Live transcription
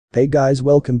Hey guys,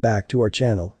 welcome back to our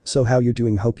channel. So how you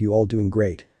doing? Hope you all doing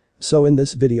great. So in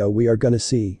this video we are gonna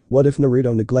see, what if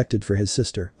Naruto neglected for his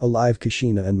sister, alive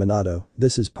Kushina and Minato.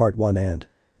 This is part 1 and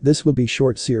this will be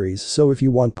short series, so if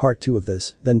you want part 2 of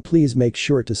this, then please make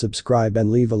sure to subscribe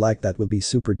and leave a like, that would be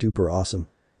super duper awesome.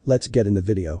 Let's get in the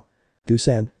video.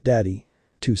 Dusan, daddy.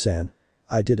 Tusan.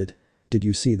 I did it. Did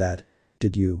you see that?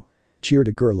 Did you? Cheered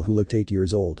a girl who looked 8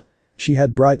 years old. She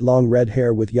had bright long red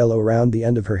hair with yellow around the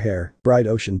end of her hair, bright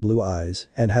ocean blue eyes,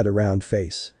 and had a round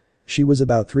face. She was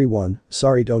about 3'1",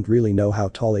 sorry don't really know how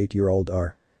tall 8-year-old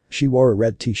are. She wore a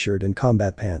red t-shirt and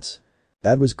combat pants.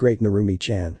 That was great,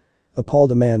 Narumi-chan.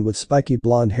 Appalled a man with spiky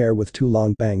blonde hair with 2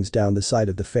 long bangs down the side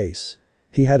of the face.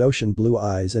 He had ocean blue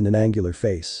eyes and an angular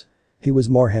face. He was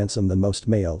more handsome than most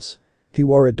males. He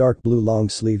wore a dark blue long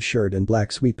sleeve shirt and black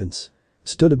sweatpants.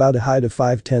 Stood about a height of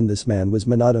 5'10". This man was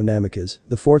Minato Namikaze,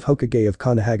 the 4th Hokage of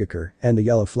Konohagakure and the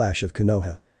Yellow Flash of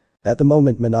Konoha. At the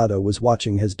moment Minato was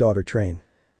watching his daughter train.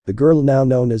 The girl, now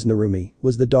known as Narumi,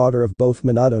 was the daughter of both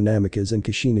Minato Namikaze and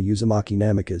Kushina Uzumaki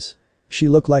Namikaze. She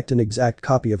looked like an exact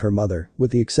copy of her mother,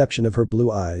 with the exception of her blue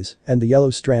eyes and the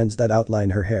yellow strands that outline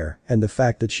her hair and the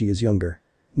fact that she is younger.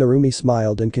 Narumi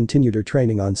smiled and continued her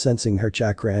training on sensing her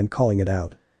chakra and calling it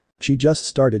out. She just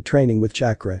started training with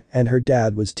chakra and her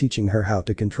dad was teaching her how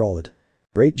to control it.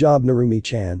 Great job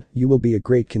Narumi-chan, you will be a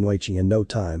great Kunoichi in no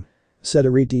time. Said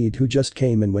Aridid, who just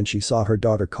came in when she saw her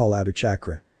daughter call out her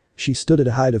chakra. She stood at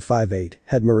a height of 5'8",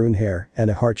 had maroon hair and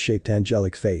a heart-shaped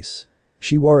angelic face.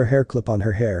 She wore a hair clip on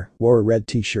her hair, wore a red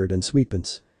t-shirt and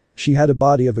sweatpants. She had a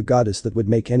body of a goddess that would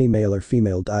make any male or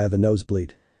female die of a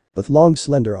nosebleed. With long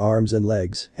slender arms and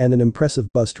legs and an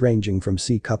impressive bust ranging from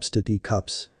C cups to D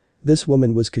cups. This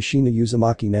woman was Kushina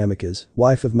Uzumaki Namikaze,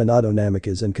 wife of Minato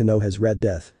Namikaze and Konoha's Red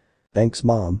Death. Thanks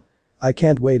mom. I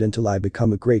can't wait until I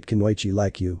become a great Kunoichi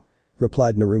like you.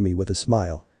 Replied Narumi with a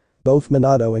smile. Both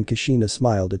Minato and Kushina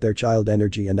smiled at their child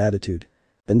energy and attitude.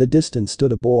 In the distance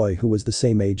stood a boy who was the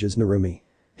same age as Narumi.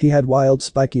 He had wild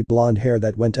spiky blonde hair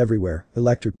that went everywhere,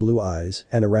 electric blue eyes,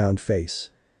 and a round face.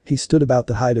 He stood about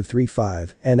the height of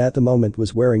 3'5" and at the moment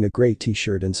was wearing a grey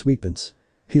t-shirt and sweatpants.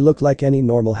 He looked like any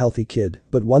normal healthy kid,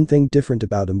 but one thing different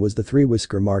about him was the 3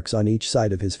 whisker marks on each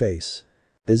side of his face.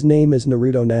 His name is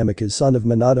Naruto Namikaze, son of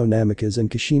Minato Namikaze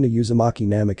and Kushina Uzumaki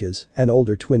Namikaze, an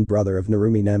older twin brother of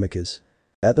Narumi Namikaze.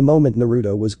 At the moment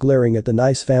Naruto was glaring at the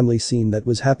nice family scene that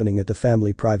was happening at the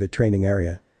family private training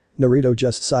area. Naruto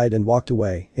just sighed and walked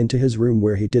away into his room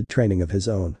where he did training of his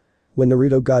own. When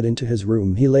Naruto got into his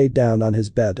room he laid down on his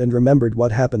bed and remembered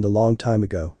what happened a long time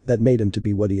ago that made him to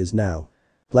be what he is now.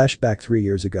 Flashback 3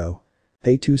 years ago.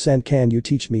 Hey Tusan, can you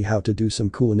teach me how to do some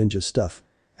cool ninja stuff?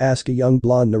 Asked a young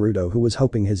blonde Naruto who was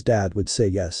hoping his dad would say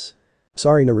yes.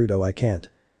 Sorry Naruto, I can't.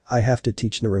 I have to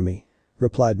teach Narumi.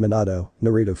 Replied Minato.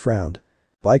 Naruto frowned.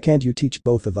 Why can't you teach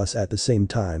both of us at the same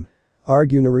time?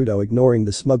 Argued Naruto, ignoring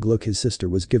the smug look his sister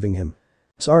was giving him.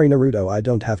 Sorry Naruto, I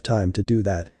don't have time to do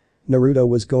that. Naruto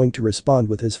was going to respond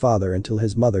with his father until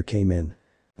his mother came in.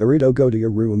 Naruto, go to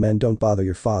your room and don't bother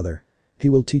your father. He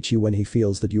will teach you when he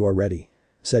feels that you are ready.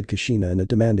 Said Kushina in a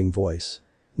demanding voice.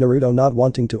 Naruto, not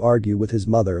wanting to argue with his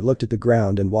mother, looked at the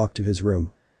ground and walked to his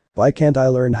room. Why can't I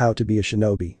learn how to be a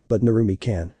shinobi, but Narumi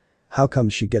can? How come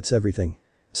she gets everything?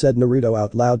 Said Naruto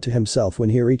out loud to himself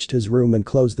when he reached his room and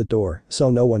closed the door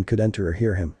so no one could enter or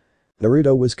hear him.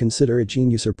 Naruto was considered a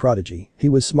genius or prodigy, he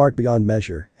was smart beyond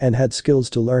measure and had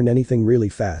skills to learn anything really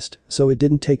fast, so it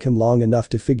didn't take him long enough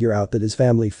to figure out that his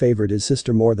family favored his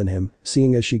sister more than him,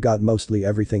 seeing as she got mostly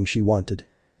everything she wanted.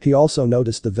 He also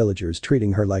noticed the villagers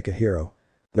treating her like a hero.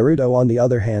 Naruto on the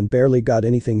other hand barely got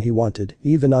anything he wanted,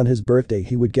 even on his birthday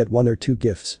he would get 1 or 2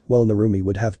 gifts, while Narumi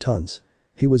would have tons.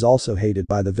 He was also hated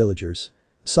by the villagers.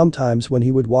 Sometimes when he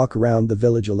would walk around the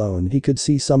village alone he could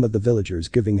see some of the villagers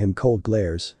giving him cold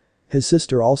glares. His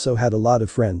sister also had a lot of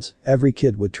friends, every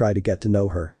kid would try to get to know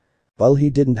her. While he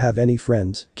didn't have any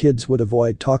friends, kids would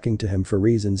avoid talking to him for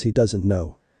reasons he doesn't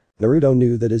know. Naruto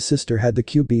knew that his sister had the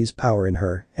Kyuubi's power in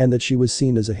her and that she was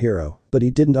seen as a hero, but he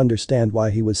didn't understand why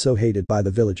he was so hated by the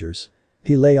villagers.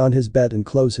 He lay on his bed and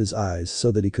closed his eyes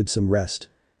so that he could some rest.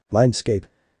 Mindscape.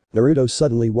 Naruto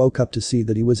suddenly woke up to see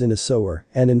that he was in a sewer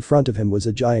and in front of him was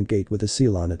a giant gate with a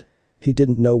seal on it. He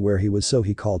didn't know where he was so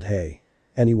he called, "Hey.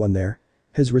 Anyone there?"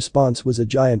 His response was a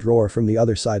giant roar from the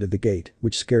other side of the gate,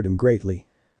 which scared him greatly.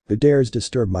 "Who dares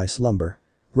disturb my slumber?"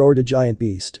 roared a giant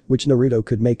beast, which Naruto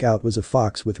could make out was a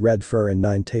fox with red fur and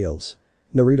 9 tails.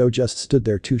 Naruto just stood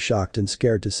there too shocked and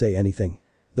scared to say anything.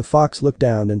 The fox looked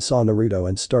down and saw Naruto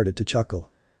and started to chuckle.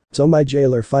 "So my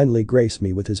jailer finally graced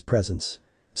me with his presence,"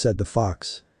 said the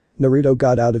fox. Naruto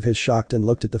got out of his shock and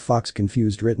looked at the fox,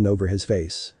 confused written over his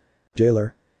face.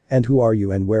 "Jailer? And who are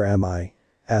you and where am I?"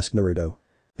 asked Naruto.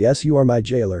 Yes, you are my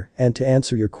jailer, and to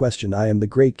answer your question, I am the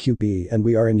great Kyuubi and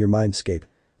we are in your mindscape,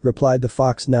 replied the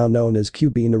fox now known as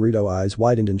Kyuubi. Naruto eyes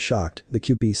widened in shocked, the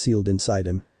Kyuubi sealed inside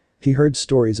him. He heard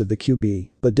stories of the Kyuubi,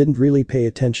 but didn't really pay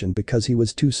attention because he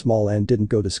was too small and didn't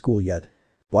go to school yet.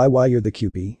 Why you're the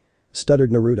Kyuubi?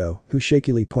 Stuttered Naruto, who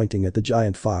shakily pointing at the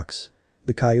giant fox.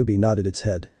 The Kyuubi nodded its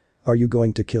head. Are you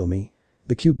going to kill me?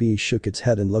 The Kyuubi shook its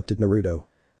head and looked at Naruto.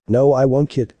 No, I won't,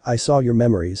 kid, I saw your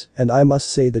memories and I must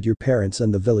say that your parents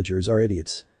and the villagers are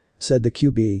idiots, said the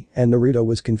Kyuubi, and Naruto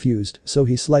was confused, so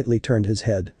he slightly turned his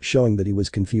head, showing that he was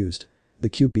confused. The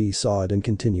Kyuubi saw it and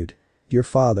continued. Your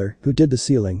father, who did the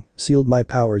sealing, sealed my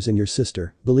powers in your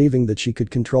sister, believing that she could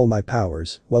control my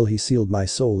powers, while he sealed my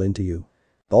soul into you.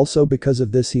 Also because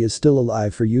of this he is still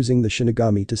alive for using the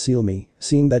Shinigami to seal me,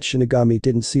 seeing that Shinigami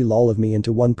didn't seal all of me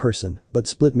into one person, but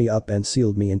split me up and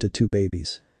sealed me into two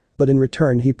babies. But in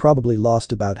return he probably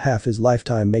lost about half his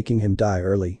lifetime, making him die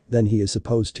early than he is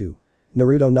supposed to.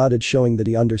 Naruto nodded, showing that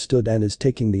he understood and is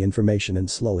taking the information in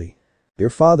slowly. Your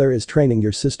father is training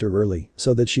your sister early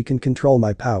so that she can control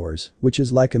my powers, which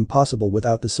is like impossible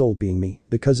without the soul being me,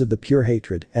 because of the pure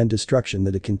hatred and destruction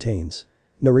that it contains.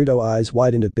 Naruto eyes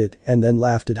widened a bit and then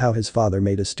laughed at how his father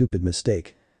made a stupid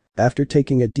mistake. After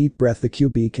taking a deep breath, the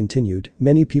Kyuubi continued,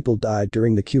 many people died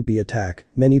during the Kyuubi attack,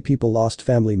 many people lost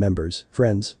family members,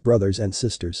 friends, brothers and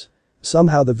sisters.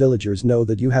 Somehow the villagers know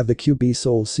that you have the Kyuubi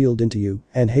soul sealed into you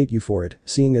and hate you for it,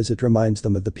 seeing as it reminds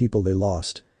them of the people they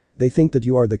lost. They think that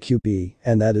you are the Kyuubi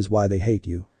and that is why they hate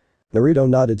you. Naruto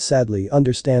nodded sadly,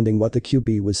 understanding what the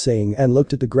Kyuubi was saying, and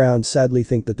looked at the ground, sadly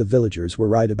think that the villagers were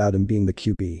right about him being the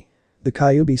Kyuubi. The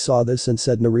Kyuubi saw this and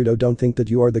said, Naruto, don't think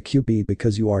that you are the Kyuubi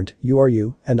because you aren't, you are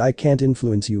you, and I can't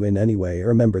influence you in any way,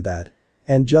 remember that.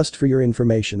 And just for your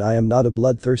information, I am not a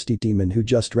bloodthirsty demon who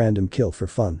just random kill for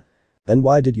fun. Then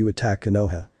why did you attack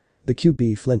Konoha? The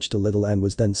Kyuubi flinched a little and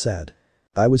was then sad.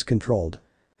 I was controlled.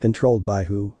 Controlled by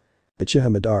who?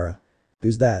 Uchiha Madara.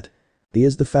 Who's that? He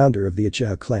is the founder of the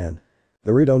Uchiha clan.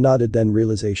 Naruto nodded, then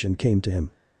realization came to him.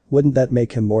 Wouldn't that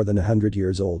make him more than 100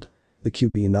 years old? The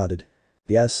Kyuubi nodded.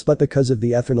 Yes, but because of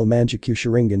the Eternal Manjutsu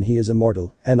Sharingan he is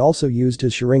immortal and also used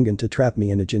his Sharingan to trap me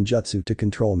in a Jinjutsu to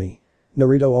control me.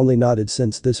 Naruto only nodded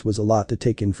since this was a lot to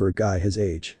take in for a guy his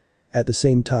age. At the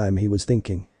same time he was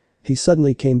thinking. He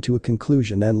suddenly came to a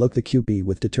conclusion and looked the Kyuubi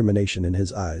with determination in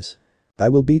his eyes. I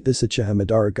will beat this Uchiha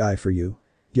Madara guy for you,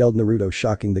 yelled Naruto,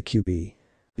 shocking the Kyuubi.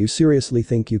 You seriously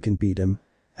think you can beat him?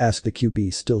 Asked the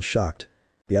Kyuubi, still shocked.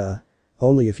 Yeah.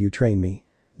 Only if you train me.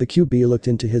 The Kyuubi looked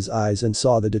into his eyes and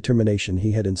saw the determination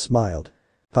he had and smiled.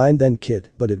 Fine then, kid,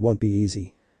 but it won't be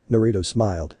easy. Naruto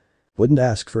smiled. Wouldn't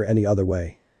ask for any other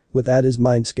way. With that his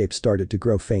mindscape started to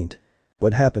grow faint.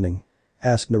 What happening?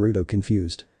 Asked Naruto,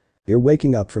 confused. You're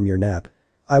waking up from your nap.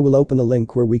 I will open a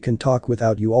link where we can talk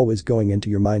without you always going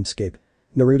into your mindscape.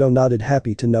 Naruto nodded,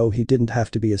 happy to know he didn't have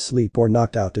to be asleep or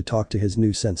knocked out to talk to his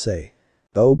new sensei.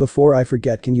 Oh, before I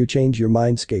forget, can you change your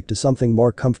mindscape to something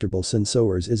more comfortable since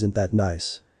ours isn't that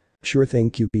nice? Sure thing,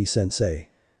 Kyuubi sensei.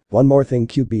 One more thing,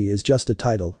 Kyuubi is just a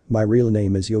title, my real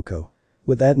name is Yoko.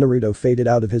 With that Naruto faded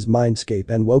out of his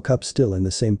mindscape and woke up still in the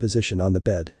same position on the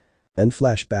bed. Then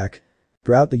flashback.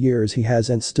 Throughout the years he has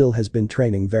and still has been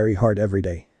training very hard every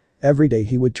day. Every day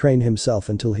he would train himself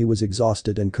until he was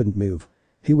exhausted and couldn't move.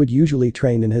 He would usually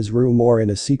train in his room or in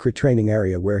a secret training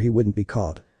area where he wouldn't be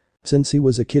caught. Since he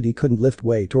was a kid he couldn't lift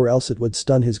weight or else it would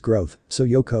stun his growth, so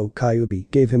Yoko, Kyuubi,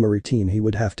 gave him a routine he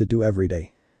would have to do every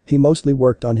day. He mostly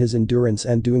worked on his endurance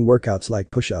and doing workouts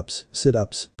like push-ups,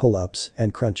 sit-ups, pull-ups,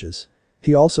 and crunches.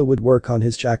 He also would work on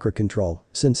his chakra control,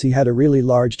 since he had a really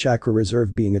large chakra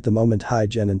reserve, being at the moment high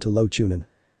genin to low chunin.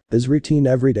 His routine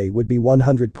every day would be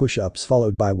 100 push-ups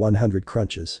followed by 100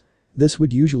 crunches. This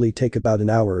would usually take about an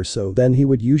hour or so, then he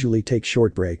would usually take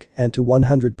short break and to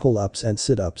 100 pull-ups and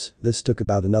sit-ups, this took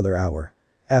about another hour.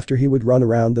 After he would run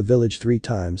around the village 3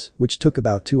 times, which took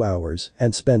about 2 hours,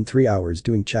 and spend 3 hours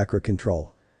doing chakra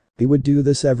control. He would do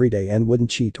this every day and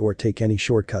wouldn't cheat or take any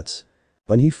shortcuts.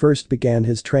 When he first began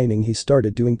his training he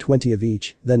started doing 20 of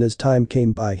each, then as time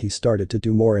came by he started to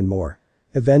do more and more.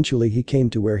 Eventually he came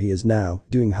to where he is now,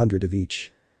 doing 100 of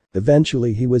each.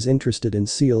 Eventually he was interested in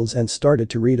seals and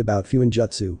started to read about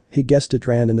Fuinjutsu. He guessed it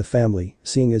ran in the family,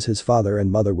 seeing as his father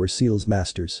and mother were seals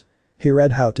masters. He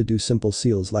read how to do simple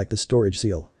seals like the storage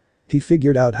seal. He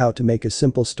figured out how to make a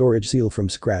simple storage seal from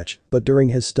scratch, but during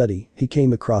his study, he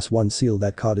came across one seal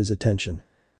that caught his attention.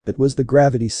 It was the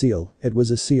gravity seal. It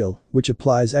was a seal which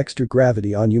applies extra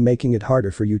gravity on you, making it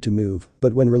harder for you to move,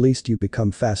 but when released you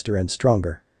become faster and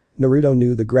stronger. Naruto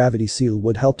knew the gravity seal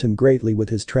would help him greatly with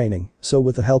his training, so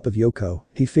with the help of Yoko,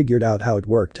 he figured out how it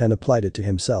worked and applied it to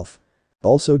himself.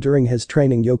 Also during his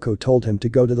training Yoko told him to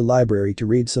go to the library to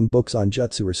read some books on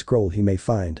jutsu or scroll he may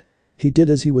find. He did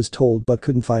as he was told but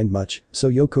couldn't find much, so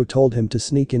Yoko told him to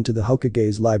sneak into the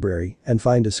Hokage's library and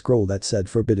find a scroll that said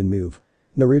forbidden move.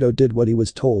 Naruto did what he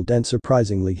was told and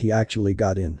surprisingly he actually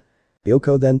got in.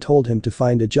 Yoko then told him to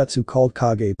find a jutsu called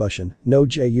Kage Bushin no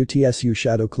Jutsu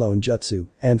Shadow Clone Jutsu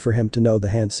and for him to know the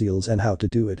hand seals and how to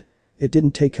do it. It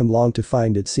didn't take him long to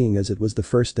find it seeing as it was the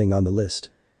first thing on the list.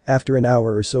 After an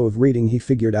hour or so of reading he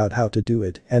figured out how to do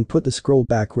it and put the scroll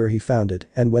back where he found it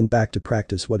and went back to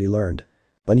practice what he learned.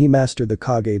 When he mastered the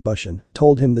Kage Bushin,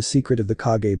 told him the secret of the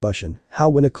Kage Bushin, how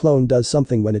when a clone does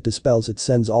something when it dispels it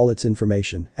sends all its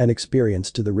information and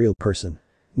experience to the real person.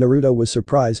 Naruto was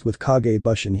surprised with Kage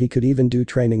Bushin he could even do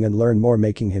training and learn more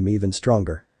making him even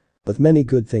stronger. With many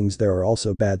good things there are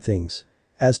also bad things.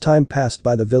 As time passed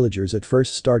by the villagers at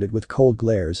first started with cold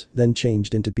glares, then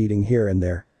changed into beating here and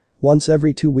there. Once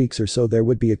every 2 weeks or so there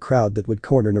would be a crowd that would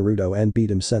corner Naruto and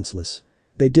beat him senseless.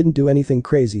 They didn't do anything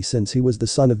crazy since he was the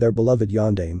son of their beloved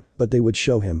Yondaime, but they would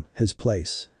show him his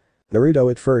place.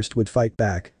 Naruto at first would fight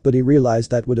back, but he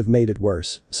realized that would have made it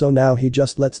worse, so now he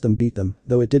just lets them beat them,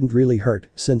 though it didn't really hurt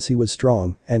since he was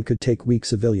strong and could take weak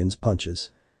civilians'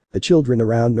 punches. The children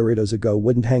around Naruto's ego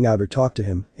wouldn't hang out or talk to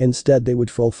him, instead they would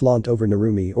full flaunt over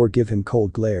Narumi or give him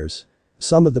cold glares.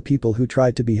 Some of the people who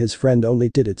tried to be his friend only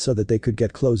did it so that they could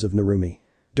get clothes of Narumi.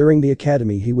 During the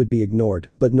academy he would be ignored,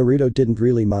 but Naruto didn't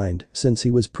really mind since he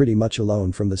was pretty much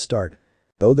alone from the start.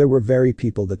 Though there were very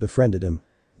people that befriended him.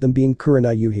 Them being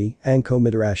Kurina Yuhi, Anko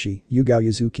Mitarashi, Yugao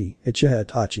Yazuki, Uchiha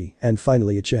Itachi, and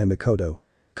finally Uchiha Mikoto.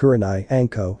 Kurenai,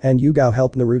 Anko, and Yugao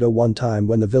helped Naruto one time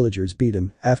when the villagers beat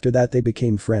him, after that they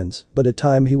became friends, but at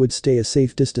time he would stay a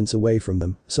safe distance away from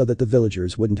them so that the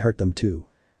villagers wouldn't hurt them too.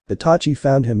 Itachi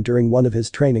found him during one of his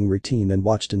training routine and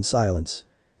watched in silence.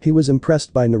 He was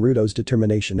impressed by Naruto's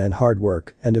determination and hard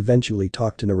work and eventually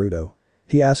talked to Naruto.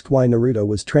 He asked why Naruto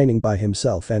was training by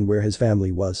himself and where his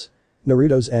family was.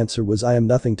 Naruto's answer was I am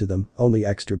nothing to them, only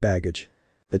extra baggage.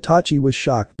 Itachi was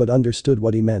shocked but understood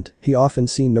what he meant, he often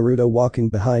seen Naruto walking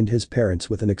behind his parents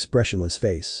with an expressionless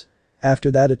face.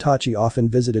 After that Itachi often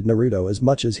visited Naruto as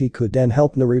much as he could and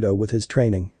helped Naruto with his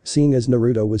training, seeing as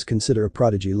Naruto was considered a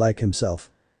prodigy like himself.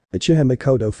 Uchiha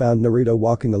Mikoto found Naruto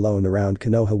walking alone around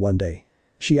Konoha one day.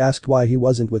 She asked why he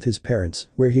wasn't with his parents,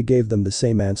 where he gave them the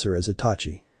same answer as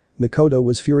Itachi. Mikoto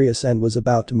was furious and was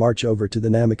about to march over to the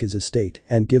Namikaze estate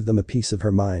and give them a piece of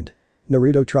her mind.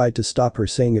 Naruto tried to stop her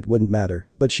saying it wouldn't matter,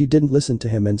 but she didn't listen to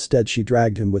him instead she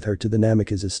dragged him with her to the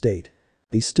Namikaze estate.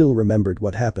 He still remembered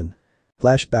what happened.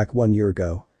 Flashback 1 year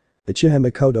ago. Uchiha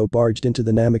Mikoto barged into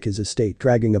the Namikaze estate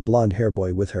dragging a blonde hair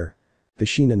boy with her.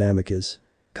 Kushina Namikaze.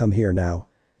 Come here now.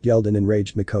 Yelled an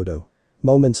enraged Mikoto.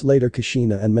 Moments later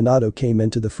Kushina and Minato came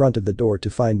into the front of the door to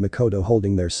find Mikoto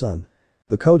holding their son.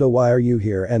 Mikoto, why are you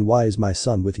here and why is my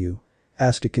son with you?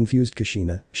 Asked a confused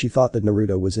Kushina, she thought that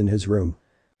Naruto was in his room.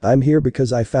 I'm here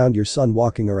because I found your son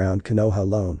walking around Konoha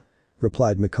alone.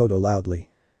 Replied Mikoto loudly.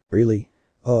 Really?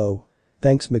 Oh.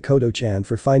 Thanks Mikoto-chan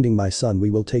for finding my son, we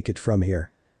will take it from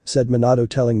here. Said Minato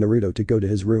telling Naruto to go to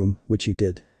his room, which he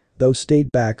did. Though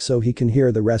stayed back so he can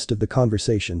hear the rest of the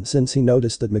conversation since he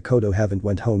noticed that Mikoto haven't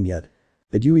went home yet.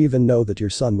 Did you even know that your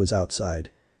son was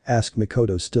outside? Asked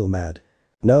Mikoto still mad.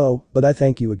 No, but I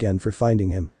thank you again for finding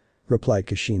him. Replied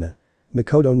Kushina.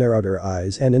 Mikoto narrowed her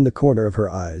eyes and in the corner of her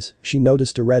eyes, she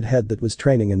noticed a red head that was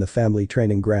training in the family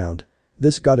training ground.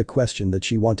 This got a question that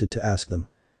she wanted to ask them.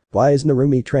 Why is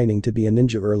Narumi training to be a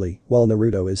ninja early while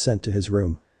Naruto is sent to his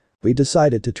room? We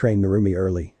decided to train Narumi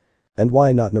early. And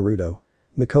why not Naruto?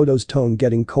 Mikoto's tone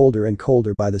getting colder and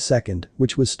colder by the second,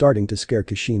 which was starting to scare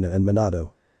Kushina and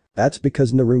Minato. That's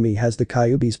because Narumi has the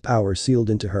Kyuubi's power sealed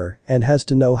into her and has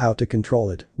to know how to control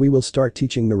it. We will start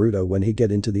teaching Naruto when he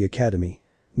get into the academy.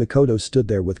 Mikoto stood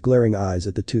there with glaring eyes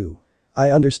at the two.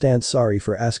 I understand, sorry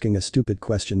for asking a stupid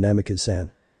question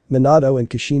Namikaze-san. Minato and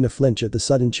Kushina flinch at the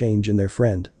sudden change in their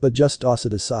friend but just toss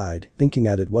it aside, thinking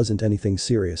that it wasn't anything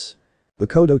serious.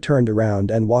 Mikoto turned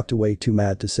around and walked away too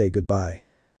mad to say goodbye.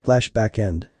 Flashback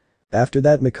end. After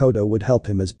that Mikoto would help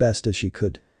him as best as she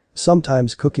could.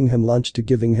 Sometimes cooking him lunch to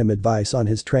giving him advice on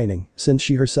his training since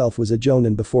she herself was a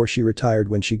jonin before she retired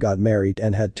when she got married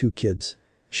and had 2 kids.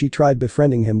 She tried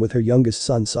befriending him with her youngest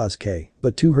son Sasuke,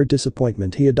 but to her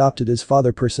disappointment he adopted his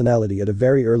father personality at a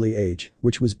very early age,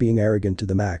 which was being arrogant to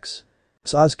the max.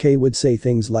 Sasuke would say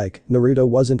things like Naruto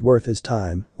wasn't worth his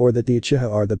time or that the Uchiha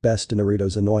are the best to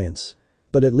Naruto's annoyance.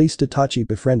 But at least Itachi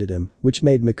befriended him, which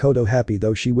made Mikoto happy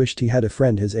though she wished he had a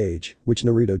friend his age, which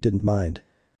Naruto didn't mind.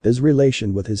 His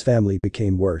relation with his family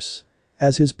became worse.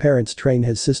 As his parents train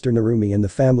his sister Narumi in the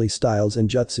family styles and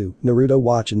jutsu, Naruto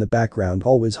watch in the background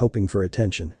always hoping for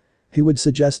attention. He would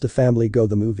suggest the family go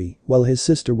the movie, while his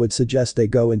sister would suggest they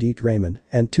go and eat ramen,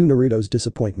 and to Naruto's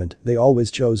disappointment, they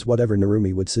always chose whatever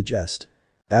Narumi would suggest.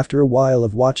 After a while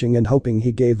of watching and hoping,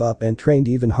 he gave up and trained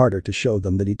even harder to show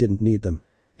them that he didn't need them.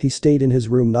 He stayed in his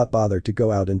room, not bothered to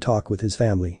go out and talk with his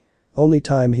family. Only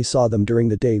time he saw them during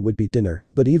the day would be dinner,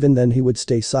 but even then he would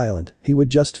stay silent. He would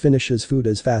just finish his food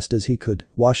as fast as he could,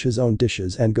 wash his own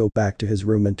dishes and go back to his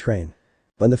room and train.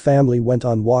 When the family went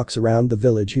on walks around the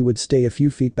village, he would stay a few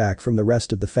feet back from the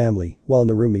rest of the family, while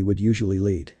Narumi would usually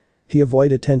lead. He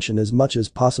avoided attention as much as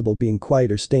possible, being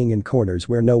quiet or staying in corners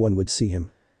where no one would see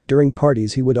him. During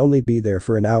parties he would only be there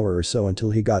for an hour or so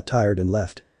until he got tired and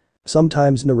left.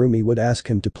 Sometimes Narumi would ask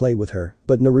him to play with her,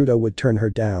 but Naruto would turn her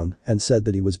down and said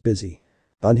that he was busy.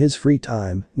 On his free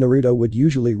time, Naruto would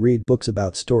usually read books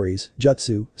about stories,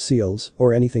 jutsu, seals,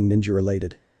 or anything ninja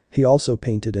related. He also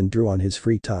painted and drew on his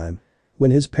free time. When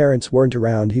his parents weren't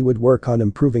around, he would work on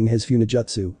improving his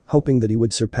Funijutsu, hoping that he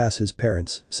would surpass his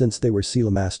parents since they were seal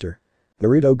master.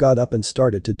 Naruto got up and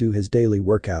started to do his daily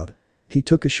workout. He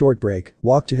took a short break,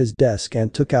 walked to his desk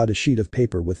and took out a sheet of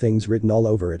paper with things written all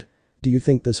over it. "Do you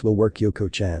think this will work,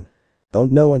 Yoko-chan?"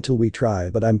 "Don't know until we try,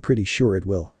 but I'm pretty sure it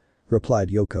will," replied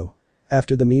Yoko.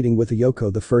 After the meeting with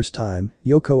Yoko the first time,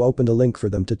 Yoko opened a link for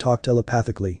them to talk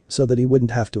telepathically so that he wouldn't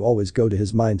have to always go to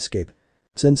his mindscape.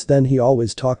 Since then he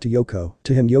always talked to Yoko.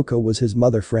 To him, Yoko was his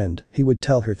mother friend. He would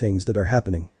tell her things that are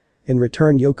happening. In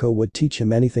return, Yoko would teach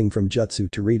him anything from jutsu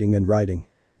to reading and writing.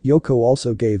 Yoko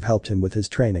also helped him with his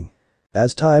training.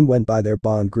 As time went by, their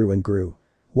bond grew and grew.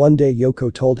 One day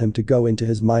Yoko told him to go into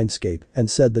his mindscape and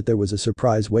said that there was a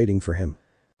surprise waiting for him.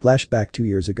 Flashback 2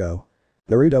 years ago.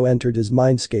 Naruto entered his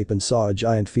mindscape and saw a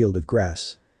giant field of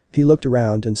grass. He looked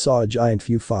around and saw a giant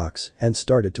fox and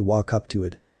started to walk up to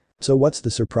it. "So what's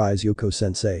the surprise,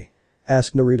 Yoko-sensei?"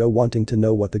 asked Naruto, wanting to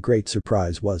know what the great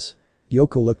surprise was.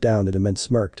 Yoko looked down at him and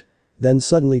smirked. Then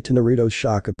suddenly, to Naruto's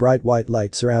shock, a bright white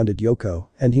light surrounded Yoko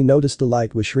and he noticed the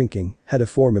light was shrinking, had a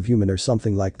form of human or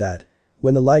something like that.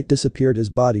 When the light disappeared,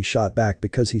 his body shot back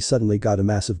because he suddenly got a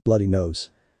massive bloody nose.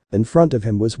 In front of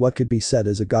him was what could be said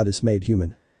as a goddess-made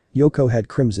human. Yoko had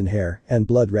crimson hair and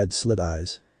blood-red slit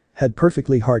eyes. Had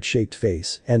perfectly heart-shaped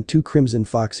face and 2 crimson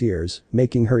fox ears,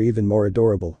 making her even more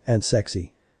adorable and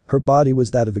sexy. Her body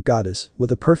was that of a goddess,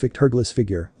 with a perfect Hercules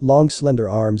figure, long slender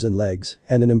arms and legs,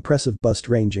 and an impressive bust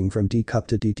ranging from D cup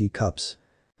to DT cups.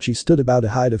 She stood about a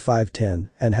height of 5'10"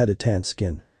 and had a tan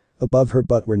skin. Above her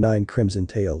butt were 9 crimson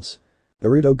tails.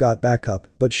 Naruto got back up,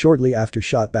 but shortly after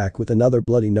shot back with another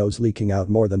bloody nose leaking out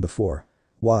more than before.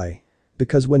 Why?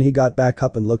 Because when he got back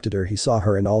up and looked at her, he saw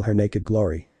her in all her naked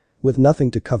glory. With nothing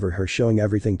to cover her, showing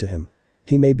everything to him.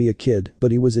 He may be a kid,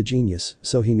 but he was a genius,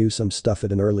 so he knew some stuff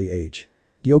at an early age.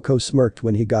 Yoko smirked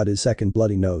when he got his second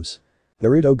bloody nose.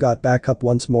 Naruto got back up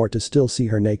once more to still see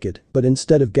her naked, but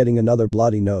instead of getting another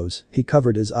bloody nose, he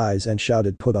covered his eyes and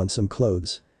shouted, "Put on some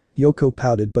clothes." Yoko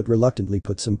pouted but reluctantly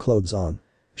put some clothes on.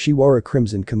 She wore a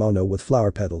crimson kimono with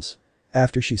flower petals.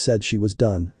 After she said she was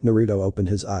done, Naruto opened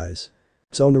his eyes.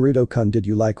 "So Naruto-kun, did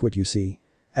you like what you see?"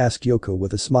 asked Yoko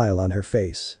with a smile on her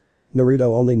face.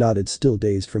 Naruto only nodded, still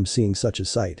dazed from seeing such a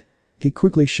sight. He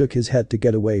quickly shook his head to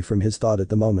get away from his thought at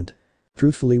the moment.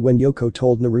 Truthfully, when Yoko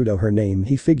told Naruto her name,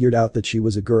 he figured out that she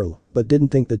was a girl, but didn't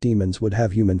think that demons would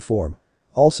have human form.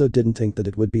 Also didn't think that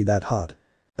it would be that hot.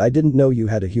 "I didn't know you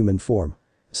had a human form,"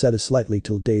 said a slightly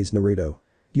dazed Naruto.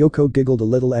 Yoko giggled a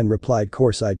little and replied,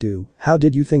 "Course I do. How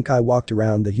did you think I walked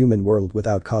around the human world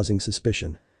without causing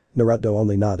suspicion?" Naruto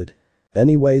only nodded.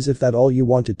 "Anyways, if that's all you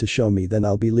wanted to show me, then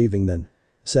I'll be leaving then,"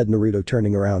 said Naruto,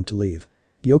 turning around to leave.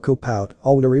 Yoko pout,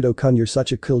 "Oh Naruto-kun, you're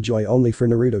such a killjoy," only for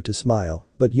Naruto to smile,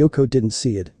 but Yoko didn't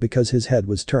see it because his head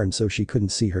was turned so she couldn't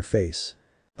see her face.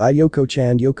 "Bye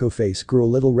Yoko-chan." Yoko face grew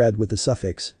a little red with the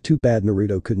suffix, too bad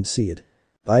Naruto couldn't see it.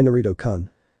 "Bye Naruto-kun."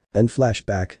 And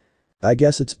flashback. "I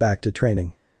guess it's back to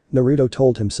training," Naruto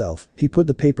told himself. He put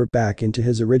the paper back into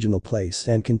his original place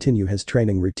and continue his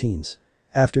training routines.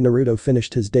 After Naruto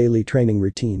finished his daily training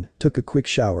routine, took a quick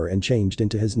shower and changed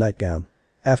into his nightgown.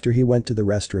 After he went to the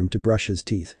restroom to brush his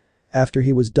teeth. After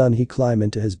he was done, he climbed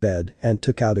into his bed and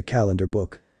took out a calendar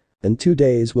book. "In 2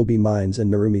 days will be mine's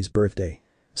and Narumi's birthday,"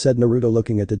 said Naruto,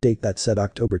 looking at the date that said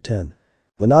October 10.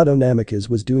 Minato Namikaze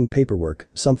was doing paperwork,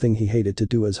 something he hated to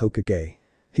do as Hokage.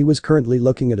 He was currently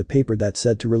looking at a paper that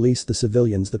said to release the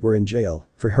civilians that were in jail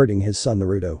for hurting his son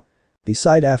Naruto. He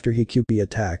sighed after he Kyuubi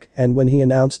attack, and when he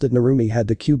announced that Narumi had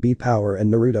the Kyuubi power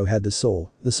and Naruto had the soul,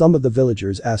 some of the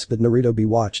villagers asked that Naruto be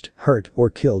watched, hurt,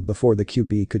 or killed before the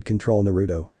Kyuubi could control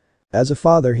Naruto. As a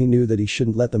father, he knew that he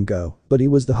shouldn't let them go, but he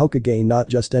was the Hokage, not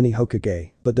just any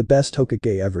Hokage, but the best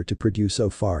Hokage ever to produce so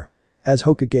far. As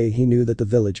Hokage, he knew that the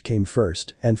village came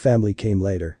first and family came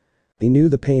later. He knew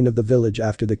the pain of the village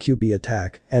after the Kyuubi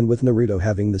attack, and with Naruto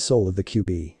having the soul of the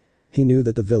Kyuubi. He knew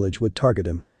that the village would target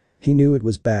him. He knew it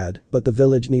was bad, but the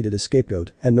village needed a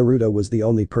scapegoat, and Naruto was the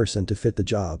only person to fit the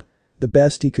job. The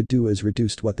best he could do is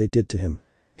reduce what they did to him.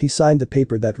 He signed the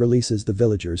paper that releases the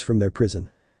villagers from their prison.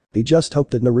 He just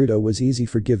hoped that Naruto was easy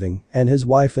forgiving and his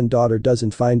wife and daughter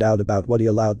doesn't find out about what he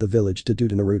allowed the village to do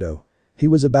to Naruto. He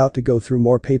was about to go through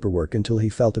more paperwork until he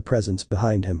felt a presence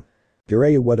behind him.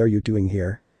 "Jiraiya, what are you doing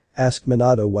here?" asked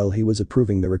Minato while he was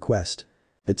approving the request.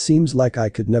 "It seems like I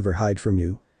could never hide from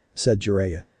you," said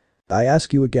Jiraiya. "I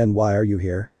ask you again, why are you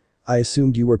here? I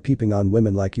assumed you were peeping on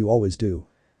women like you always do."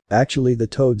 "Actually, the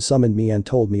toad summoned me and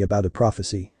told me about a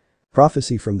prophecy."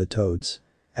 "Prophecy from the toads?"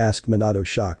 asked Minato,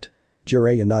 shocked.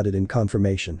 Jiraiya nodded in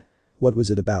confirmation. "What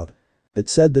was it about?" "It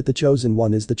said that the chosen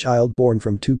one is the child born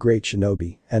from two great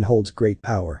shinobi and holds great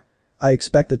power. I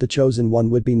expect that the chosen one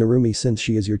would be Narumi since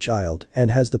she is your child and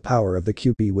has the power of the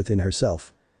Kyuubi within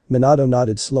herself." Minato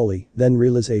nodded slowly, then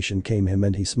realization came him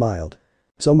and he smiled.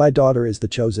 "So my daughter is the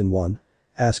chosen one?"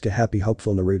 asked a happy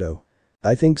hopeful Naruto.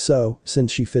 "I think so,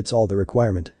 since she fits all the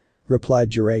requirement,"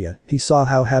 replied Jiraiya. He saw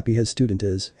how happy his student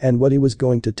is and what he was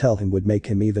going to tell him would make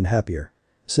him even happier.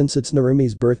 "Since it's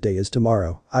Narumi's birthday is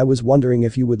tomorrow, I was wondering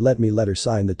if you would let her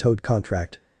sign the toad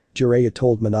contract," Jiraiya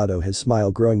told Minato, his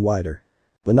smile growing wider.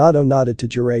 Minato nodded to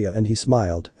Jiraiya and he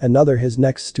smiled, his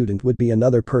next student would be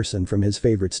another person from his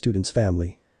favorite student's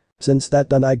family. "Since that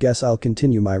done, I guess I'll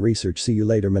continue my research, see you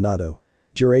later, Minato."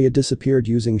 Jiraiya disappeared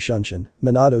using Shunshin.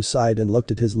 Minato sighed and looked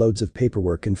at his loads of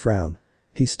paperwork and frowned.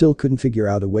 He still couldn't figure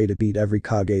out a way to beat every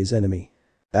Kage's enemy.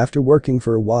 After working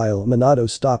for a while, Minato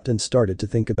stopped and started to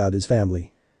think about his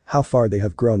family. How far they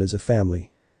have grown as a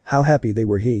family. How happy they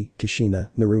were, he, Kushina,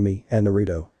 Narumi, and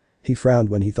Naruto. He frowned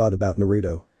when he thought about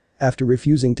Naruto. After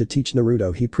refusing to teach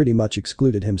Naruto, he pretty much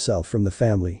excluded himself from the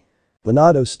family.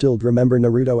 Minato still remembered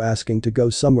Naruto asking to go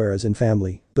somewhere as in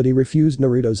family, but he refused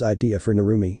Naruto's idea for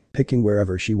Narumi, picking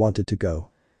wherever she wanted to go.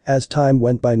 As time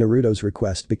went by, Naruto's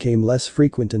request became less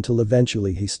frequent until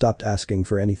eventually he stopped asking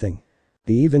for anything.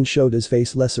 He even showed his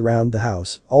face less around the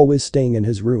house, always staying in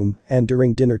his room, and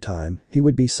during dinner time, he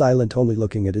would be silent, only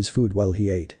looking at his food while he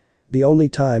ate. The only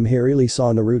time he really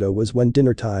saw Naruto was when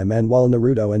dinner time and while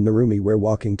Naruto and Narumi were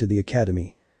walking to the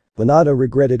academy. Minato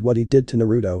regretted what he did to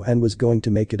Naruto and was going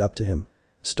to make it up to him.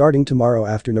 Starting tomorrow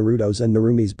after Naruto's and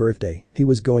Narumi's birthday, he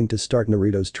was going to start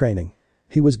Naruto's training.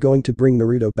 He was going to bring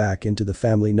Naruto back into the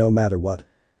family no matter what.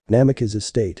 Namika's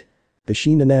estate.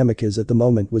 Kushina Namika's at the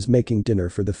moment was making dinner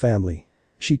for the family.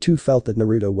 She too felt that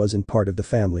Naruto wasn't part of the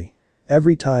family.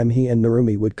 Every time he and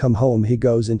Narumi would come home, he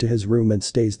goes into his room and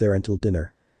stays there until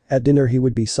dinner. At dinner he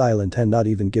would be silent and not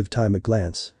even give time a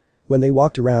glance. When they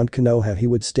walked around Konoha, he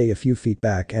would stay a few feet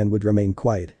back and would remain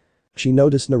quiet. She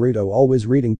noticed Naruto always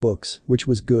reading books, which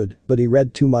was good, but he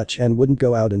read too much and wouldn't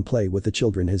go out and play with the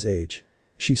children his age.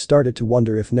 She started to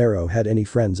wonder if Naruto had any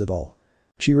friends at all.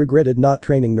 She regretted not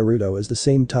training Naruto at the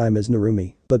same time as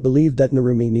Narumi, but believed that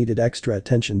Narumi needed extra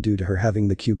attention due to her having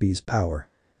the Kyuubi's power.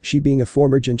 She, being a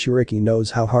former Jinchuriki,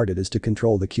 knows how hard it is to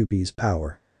control the Kyuubi's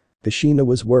power. Kushina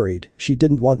was worried. She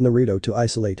didn't want Naruto to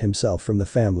isolate himself from the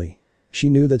family. She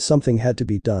knew that something had to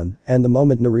be done, and the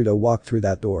moment Naruto walked through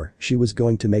that door, she was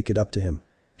going to make it up to him.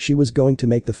 She was going to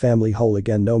make the family whole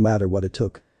again no matter what it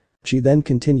took. She then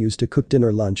continues to cook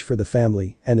dinner lunch for the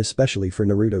family and especially for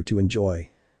Naruto to enjoy.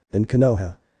 In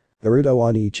Konoha. "Naruto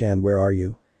Oni-chan, where are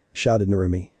you?" shouted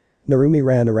Narumi. Narumi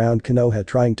ran around Konoha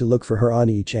trying to look for her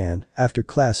Oni-chan. After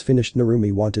class finished,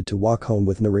 Narumi wanted to walk home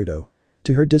with Naruto.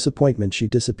 To her disappointment, she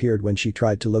disappeared when she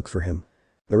tried to look for him.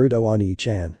 "Naruto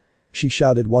Oni-chan." She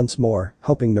shouted once more,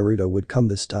 hoping Naruto would come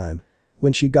this time.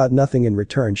 When she got nothing in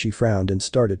return, she frowned and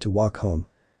started to walk home.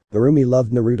 Narumi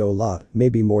loved Naruto a lot,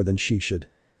 maybe more than she should.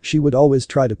 She would always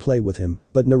try to play with him,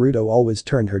 but Naruto always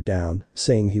turned her down,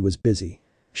 saying he was busy.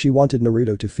 She wanted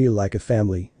Naruto to feel like a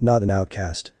family, not an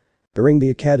outcast. During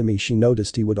the academy, she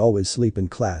noticed he would always sleep in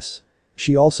class.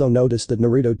 She also noticed that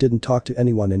Naruto didn't talk to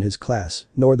anyone in his class,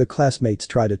 nor the classmates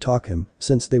try to talk him,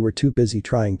 since they were too busy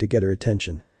trying to get her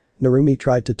attention. Narumi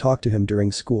tried to talk to him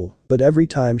during school, but every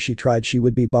time she tried she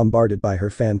would be bombarded by her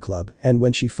fan club, and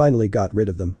when she finally got rid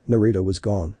of them, Naruto was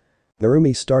gone.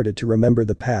 Narumi started to remember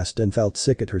the past and felt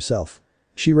sick at herself.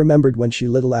 She remembered when she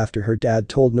little after her dad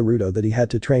told Naruto that he had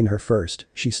to train her first,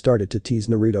 she started to tease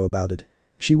Naruto about it.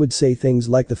 She would say things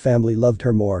like the family loved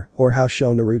her more, or how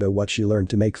show Naruto what she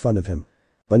learned to make fun of him.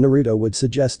 When Naruto would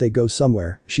suggest they go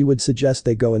somewhere, she would suggest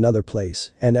they go another place,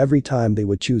 and every time they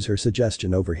would choose her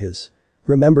suggestion over his.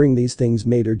 Remembering these things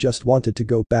made her just wanted to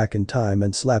go back in time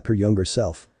and slap her younger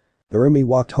self. Narumi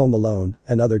walked home alone,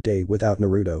 another day without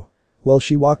Naruto. While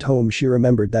she walked home, she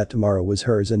remembered that tomorrow was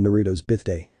hers and Naruto's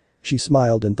birthday. She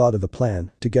smiled and thought of a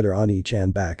plan to get her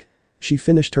Ani-chan back. She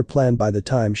finished her plan by the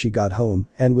time she got home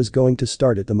and was going to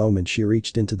start it the moment she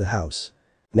reached into the house.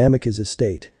 Namika's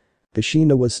estate.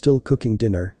 Kushina was still cooking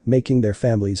dinner, making their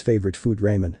family's favorite food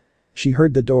ramen. She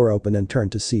heard the door open and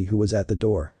turned to see who was at the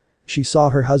door. She saw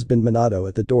her husband Minato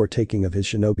at the door taking off his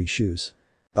shinobi shoes.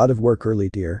 "Out of work early,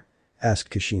 dear?" asked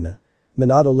Kushina.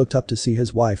 Minato looked up to see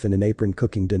his wife in an apron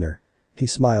cooking dinner. He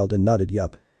smiled and nodded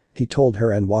yup. He told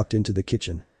her and walked into the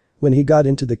kitchen. When he got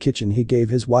into the kitchen he gave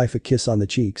his wife a kiss on the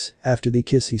cheeks. After the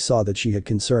kiss he saw that she had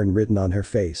concern written on her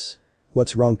face.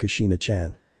 "What's wrong,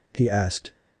 Kushina-chan?" he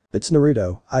asked. "It's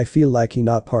Naruto, I feel like he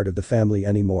not part of the family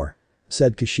anymore,"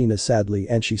 said Kushina sadly,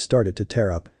 and she started to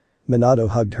tear up. Minato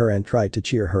hugged her and tried to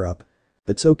cheer her up.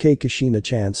 "It's okay,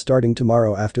 Kushina-chan, starting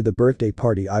tomorrow after the birthday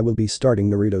party I will be starting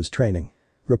Naruto's training,"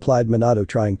 replied Minato,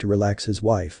 trying to relax his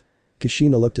wife.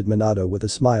 Kushina looked at Minato with a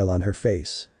smile on her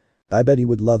face. "I bet he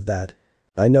would love that.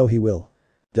 I know he will."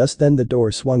 Just then the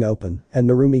door swung open and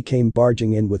Narumi came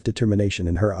barging in with determination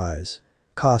in her eyes.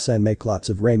 "Ka-san, make lots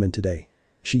of ramen today,"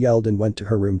 she yelled and went to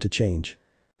her room to change.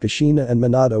 Kushina and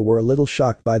Minato were a little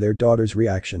shocked by their daughter's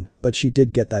reaction, but she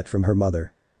did get that from her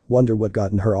mother. "Wonder what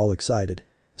gotten her all excited,"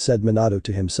 said Minato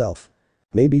to himself.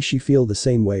 "Maybe she feel the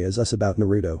same way as us about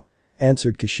Naruto,"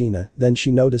 answered Kushina. Then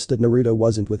she noticed that Naruto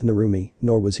wasn't with Narumi,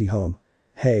 nor was he home.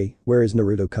 "Hey, where is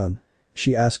Naruto-kun?"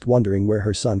 she asked, wondering where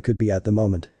her son could be at the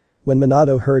moment. When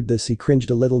Minato heard this he cringed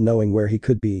a little, knowing where he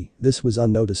could be. This was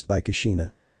unnoticed by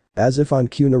Kushina. As if on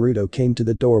cue, Naruto came to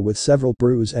the door with several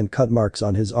bruise and cut marks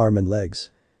on his arm and legs.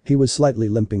 He was slightly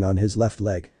limping on his left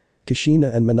leg.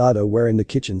 Kushina and Minato were in the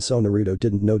kitchen so Naruto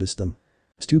didn't notice them.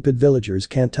 Stupid villagers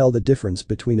can't tell the difference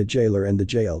between a jailer and the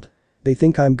jailed. They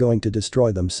think I'm going to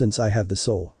destroy them since I have the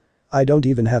soul. I don't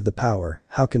even have the power,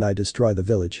 how can I destroy the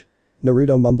village?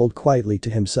 Naruto mumbled quietly to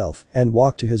himself and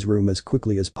walked to his room as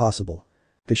quickly as possible.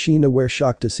 Kushina were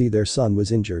shocked to see their son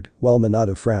was injured, while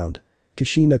Minato frowned.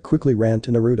 Kushina quickly ran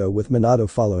to Naruto with Minato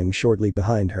following shortly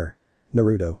behind her.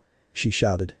 "Naruto," she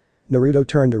shouted. Naruto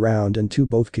turned around and to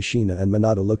both Kushina and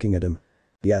Minato looking at him.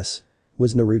 "Yes,"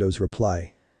 was Naruto's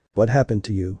reply. "What happened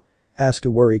to you?" asked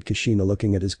a worried Kushina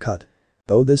looking at his cut.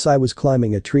 "Oh, this I was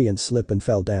climbing a tree and slipped and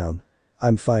fell down.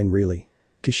 I'm fine really."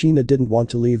 Kushina didn't want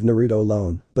to leave Naruto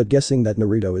alone, but guessing that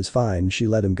Naruto is fine she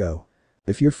let him go.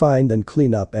 "If you're fine then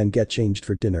clean up and get changed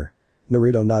for dinner."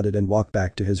 Naruto nodded and walked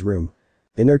back to his room.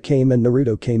 Dinner came and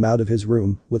Naruto came out of his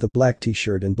room with a black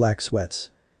t-shirt and black sweats.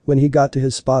 When he got to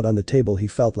his spot on the table he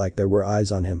felt like there were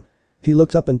eyes on him. He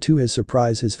looked up and to his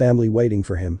surprise his family waiting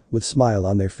for him with smile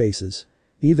on their faces.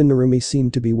 Even Narumi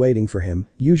seemed to be waiting for him,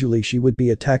 usually she would be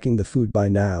attacking the food by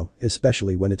now,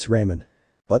 especially when it's ramen.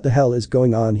 "What the hell is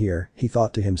going on here?" he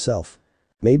thought to himself.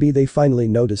 "Maybe they finally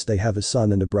noticed they have a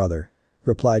son and a brother,"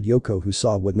 replied Yoko, who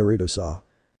saw what Naruto saw.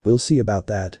 "We'll see about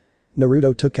that."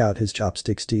 Naruto took out his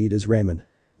chopsticks to eat his ramen.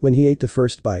 When he ate the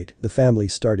first bite, the family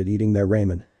started eating their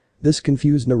ramen. This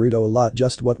confused Naruto a lot,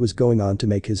 just what was going on to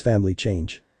make his family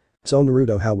change. "So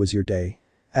Naruto, how was your day?"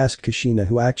 asked Kushina,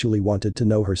 who actually wanted to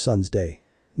know her son's day.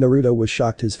 Naruto was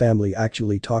shocked his family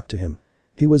actually talked to him.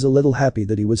 He was a little happy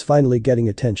that he was finally getting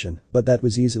attention, but that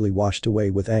was easily washed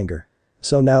away with anger.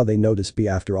 So now they notice B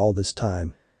after all this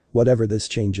time. Whatever, this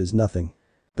changes nothing.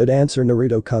 "Good answer,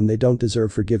 Naruto-kun, they don't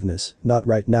deserve forgiveness, not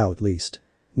right now at least."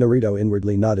 Naruto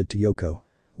inwardly nodded to Yoko.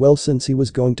 Well, since he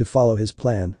was going to follow his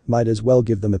plan, might as well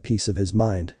give them a piece of his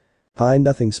mind. "Fine,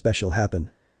 nothing special happened,"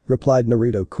 replied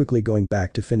Naruto, quickly going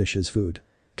back to finish his food.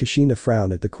 Kushina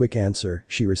frowned at the quick answer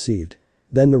she received.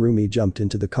 Then Narumi jumped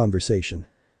into the conversation.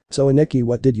 "So Aniki,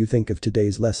 what did you think of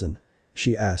today's lesson?"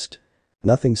 she asked.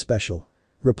 "Nothing special,"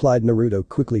 replied Naruto,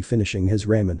 quickly finishing his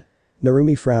ramen.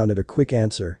 Narumi frowned at her quick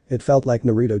answer, it felt like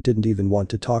Naruto didn't even want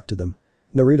to talk to them.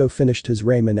 Naruto finished his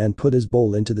ramen and put his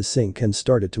bowl into the sink and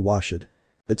started to wash it.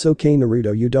 "It's okay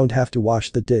Naruto, you don't have to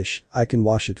wash the dish, I can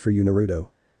wash it for you Naruto,"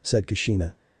 said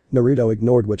Kushina. Naruto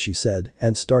ignored what she said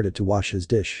and started to wash his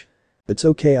dish. "It's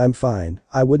okay, I'm fine,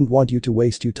 I wouldn't want you to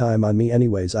waste your time on me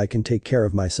anyways, I can take care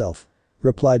of myself,"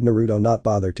 replied Naruto, not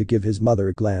bothered to give his mother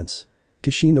a glance.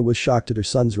 Kushina was shocked at her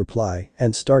son's reply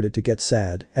and started to get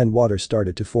sad, and water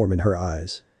started to form in her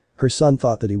eyes. Her son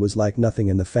thought that he was like nothing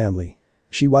in the family.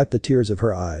 She wiped the tears of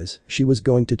her eyes, she was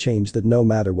going to change that no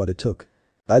matter what it took.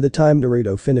 By the time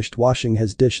Naruto finished washing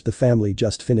his dish the family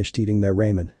just finished eating their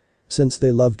ramen. Since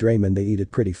they loved ramen they eat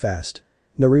it pretty fast.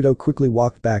 Naruto quickly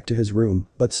walked back to his room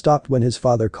but stopped when his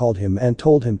father called him and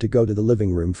told him to go to the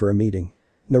living room for a meeting.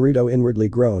 Naruto inwardly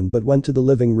groaned but went to the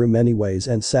living room anyways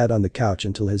and sat on the couch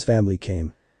until his family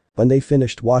came. When they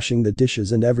finished washing the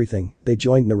dishes and everything, they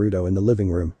joined Naruto in the living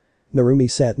room. Narumi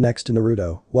sat next to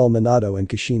Naruto while Minato and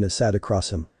Kushina sat across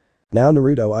him. "Now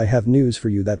Naruto, I have news for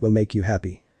you that will make you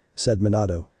happy," said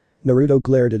Minato. Naruto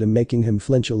glared at him, making him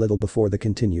flinch a little before they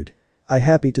continued. "I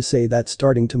happy to say that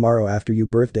starting tomorrow after your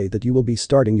birthday that you will be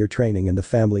starting your training in the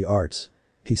family arts,"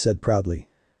 he said proudly.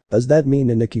 "Does that mean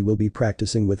Iniki will be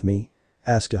practicing with me?"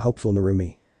 asked a hopeful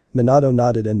Narumi. Minato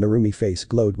nodded and Narumi's face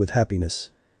glowed with happiness.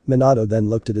 Minato then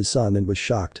looked at his son and was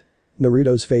shocked.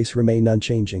 Naruto's face remained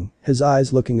unchanging, his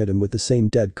eyes looking at him with the same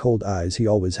dead cold eyes he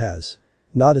always has.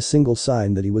 Not a single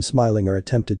sign that he was smiling or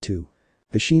attempted to.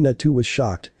 Kushina too was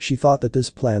shocked, she thought that this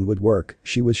plan would work,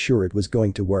 she was sure it was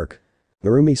going to work.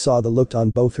 Narumi saw the look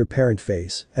on both her parents'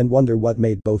 face and wondered what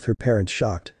made both her parents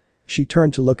shocked. She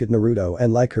turned to look at Naruto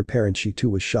and like her parents she too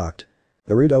was shocked.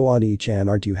 "Naruto Oni-chan,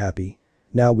 aren't you happy?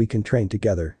 Now we can train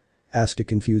together?" asked a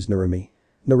confused Narumi.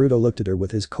 Naruto looked at her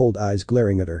with his cold eyes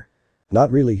glaring at her.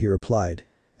 "Not really," he replied.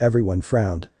 Everyone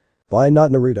frowned. "Why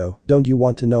not, Naruto, don't you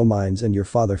want to know mine's and your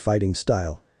father fighting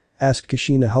style?" asked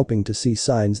Kushina, hoping to see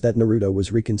signs that Naruto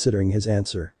was reconsidering his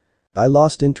answer. "I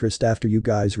lost interest after you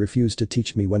guys refused to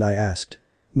teach me when I asked."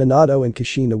 Minato and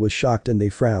Kushina was shocked and they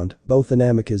frowned, both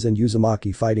Inamika's and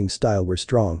Uzumaki fighting style were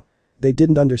strong. They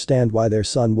didn't understand why their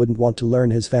son wouldn't want to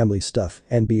learn his family stuff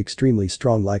and be extremely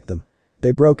strong like them.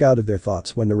 They broke out of their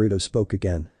thoughts when Naruto spoke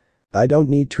again. "I don't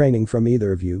need training from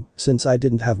either of you, since I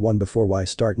didn't have one before. Why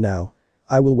start now?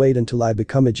 I will wait until I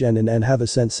become a genin and have a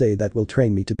sensei that will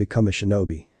train me to become a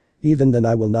shinobi. Even then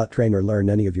I will not train or learn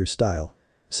any of your style,"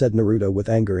 said Naruto with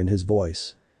anger in his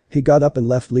voice. He got up and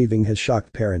left, leaving his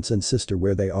shocked parents and sister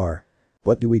where they are.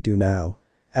 "What do we do now?"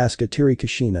 asked Atiri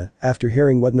Kushina. After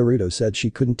hearing what Naruto said, she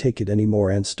couldn't take it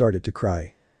anymore and started to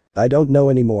cry. "I don't know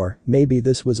anymore, maybe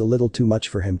this was a little too much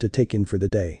for him to take in for the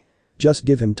day. Just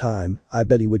give him time, I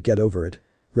bet he would get over it,"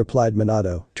 replied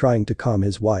Minato, trying to calm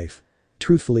his wife.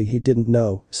 Truthfully, he didn't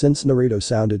know, since Naruto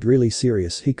sounded really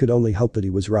serious, he could only hope that he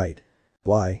was right.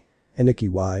 "Why? Iniki,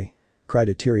 why?" cried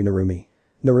Atiri Narumi.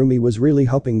 Narumi was really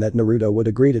hoping that Naruto would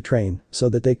agree to train so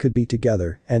that they could be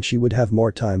together and she would have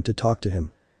more time to talk to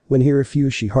him. When he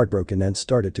refused, she heartbroken and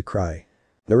started to cry.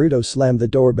 Naruto slammed the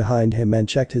door behind him and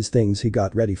checked his things. He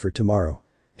got ready for tomorrow.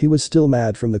 He was still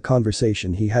mad from the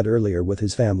conversation he had earlier with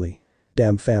his family.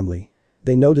 "Damn family.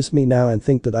 They notice me now and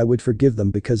think that I would forgive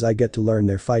them because I get to learn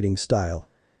their fighting style,"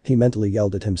 he mentally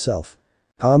yelled at himself.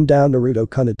 "Calm down,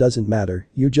 Naruto-kun, it doesn't matter,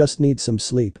 you just need some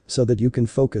sleep so that you can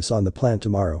focus on the plan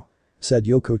tomorrow," said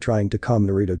Yoko, trying to calm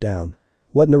Naruto down.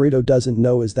 What Naruto doesn't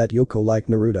know is that Yoko liked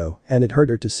Naruto and it hurt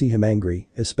her to see him angry,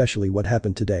 especially what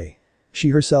happened today. She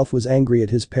herself was angry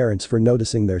at his parents for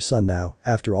noticing their son now,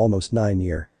 after almost 9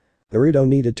 years. Naruto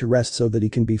needed to rest so that he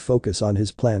can be focused on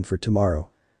his plan for tomorrow.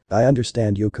 "I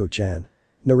understand, Yoko-chan."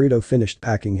 Naruto finished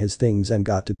packing his things and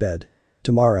got to bed.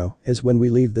 "Tomorrow is when we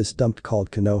leave this dump called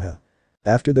Konoha."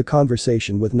 After the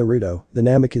conversation with Naruto, the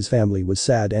Namikaze family was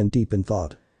sad and deep in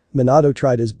thought. Minato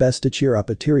tried his best to cheer up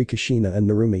Atiri Kushina and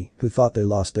Narumi, who thought they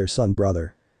lost their son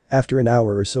brother. After an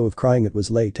hour or so of crying, it was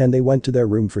late and they went to their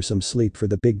room for some sleep for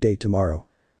the big day tomorrow.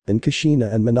 In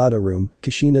Kushina and Minato room,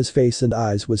 Kushina's face and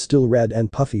eyes was still red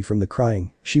and puffy from the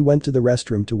crying. She went to the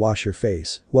restroom to wash her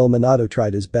face, while Minato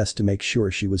tried his best to make sure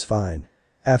she was fine.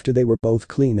 After they were both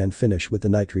clean and finished with the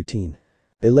night routine,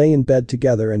 they lay in bed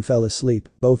together and fell asleep.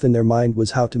 Both in their mind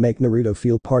was how to make Naruto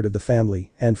feel part of the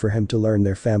family and for him to learn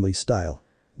their family style.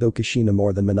 Though Kushina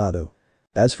more than Minato.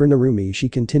 As for Narumi, she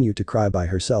continued to cry by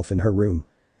herself in her room.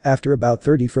 After about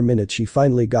 34 minutes she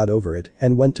finally got over it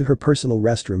and went to her personal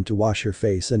restroom to wash her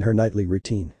face and her nightly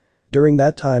routine. During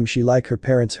that time, she, like her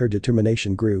parents, her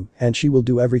determination grew and she will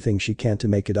do everything she can to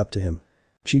make it up to him.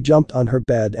 She jumped on her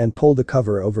bed and pulled the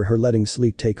cover over her, letting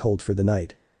sleep take hold for the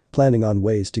night, planning on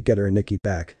ways to get her Iniki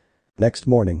back. Next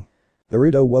morning,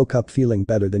 Naruto woke up feeling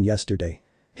better than yesterday.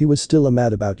 He was still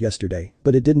mad about yesterday,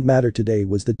 but it didn't matter. Today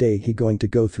was the day he going to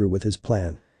go through with his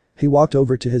plan. He walked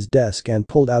over to his desk and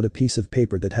pulled out a piece of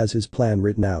paper that has his plan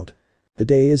written out. The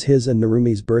day is his and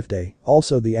Narumi's birthday,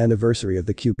 also the anniversary of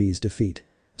the Kyuubi's defeat.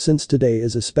 Since today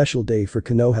is a special day for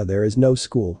Konoha, there is no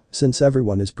school, since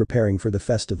everyone is preparing for the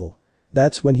festival.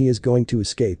 That's when he is going to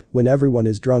escape, when everyone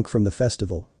is drunk from the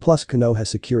festival, plus Konoha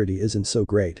security isn't so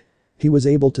great. He was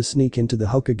able to sneak into the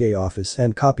Hokage office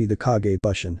and copy the Kage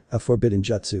Bushin, a forbidden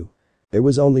jutsu. There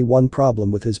was only one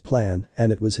problem with his plan,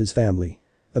 and it was his family.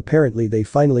 Apparently they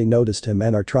finally noticed him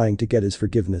and are trying to get his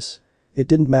forgiveness. It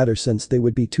didn't matter since they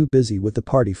would be too busy with the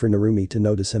party for Narumi to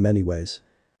notice him anyways.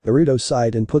 Naruto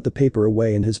sighed and put the paper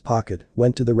away in his pocket,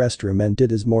 went to the restroom and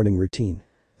did his morning routine.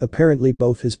 Apparently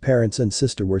both his parents and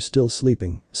sister were still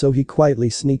sleeping, so he quietly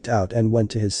sneaked out and went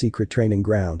to his secret training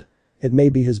ground. It may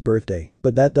be his birthday,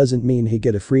 but that doesn't mean he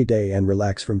get a free day and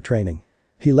relax from training.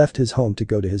 He left his home to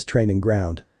go to his training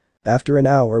ground. After an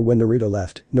hour when Naruto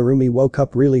left, Narumi woke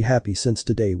up really happy since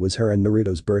today was her and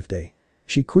Naruto's birthday.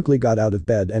 She quickly got out of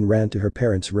bed and ran to her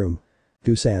parents' room.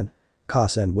 "Kusan.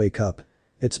 Kasan, wake up.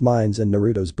 It's mine's and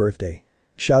Naruto's birthday,"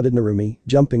 shouted Narumi,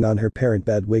 jumping on her parent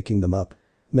bed, waking them up.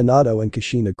 Minato and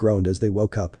Kushina groaned as they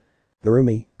woke up.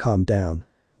 "Narumi, calm down.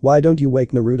 Why don't you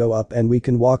wake Naruto up and we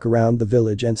can walk around the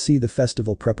village and see the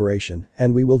festival preparation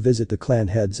and we will visit the clan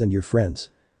heads and your friends,"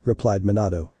 replied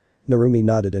Minato. Narumi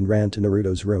nodded and ran to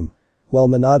Naruto's room. While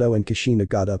Minato and Kushina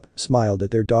got up, smiled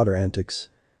at their daughter antics.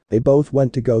 They both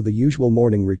went to go the usual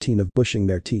morning routine of brushing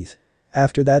their teeth.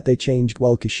 After that they changed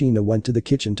while Kushina went to the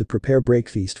kitchen to prepare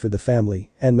breakfast for the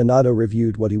family and Minato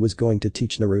reviewed what he was going to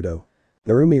teach Naruto.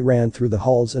 Narumi ran through the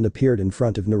halls and appeared in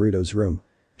front of Naruto's room.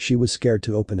 She was scared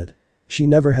to open it. She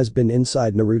never has been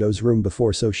inside Naruto's room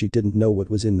before so she didn't know what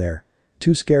was in there.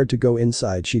 Too scared to go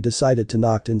inside she decided to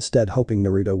knock instead hoping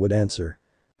Naruto would answer.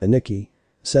 "Aniki,"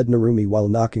 said Narumi while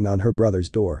knocking on her brother's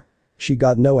door. She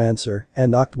got no answer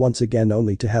and knocked once again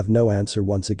only to have no answer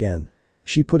once again.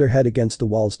 She put her head against the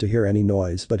walls to hear any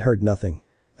noise but heard nothing.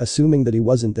 Assuming that he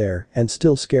wasn't there and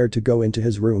still scared to go into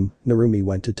his room, Narumi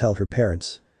went to tell her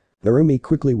parents. Narumi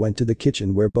quickly went to the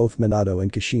kitchen where both Minato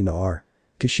and Kushina are.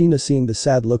 Kushina seeing the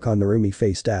sad look on Narumi's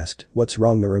face asked, "What's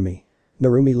wrong, Narumi?"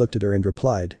 Narumi looked at her and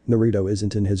replied, "Naruto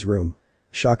isn't in his room."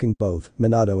 Shocking both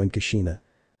Minato and Kushina.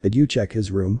 "Did you check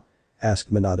his room?"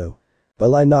 asked Minato.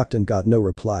 "Well, I knocked and got no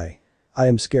reply. I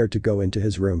am scared to go into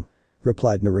his room,"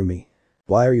 replied Narumi.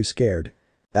 "Why are you scared?"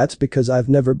 "That's because I've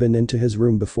never been into his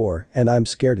room before and I'm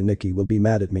scared Aniki will be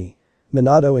mad at me."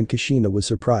 Minato and Kushina was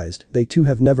surprised, they too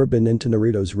have never been into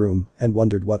Naruto's room and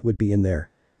wondered what would be in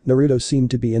there. Naruto seemed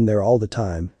to be in there all the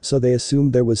time, so they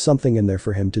assumed there was something in there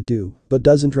for him to do, but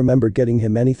doesn't remember getting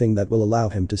him anything that will allow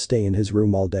him to stay in his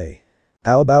room all day.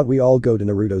 "How about we all go to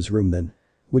Naruto's room then?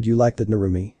 Would you like that,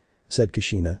 Narumi?" said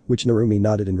Kushina, which Narumi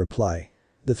nodded in reply.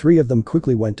 The three of them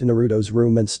quickly went to Naruto's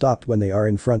room and stopped when they are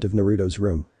in front of Naruto's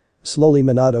room. Slowly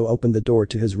Minato opened the door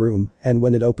to his room and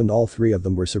when it opened all three of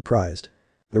them were surprised.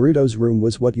 Naruto's room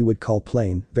was what you would call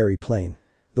plain, very plain.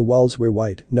 The walls were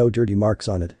white, no dirty marks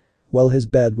on it. While his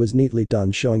bed was neatly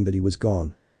done showing that he was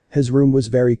gone. His room was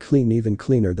very clean, even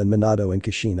cleaner than Minato and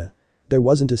Kushina. There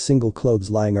wasn't a single clothes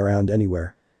lying around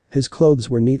anywhere. His clothes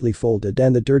were neatly folded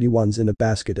and the dirty ones in a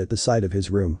basket at the side of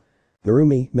his room.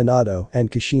 Narumi, Minato,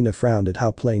 and Kushina frowned at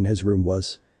how plain his room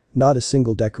was. Not a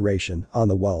single decoration on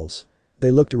the walls. They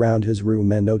looked around his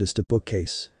room and noticed a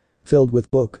bookcase. Filled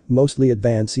with book, mostly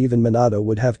advanced, even Minato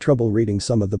would have trouble reading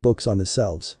some of the books on the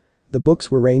shelves. The books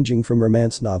were ranging from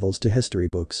romance novels to history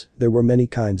books, there were many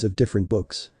kinds of different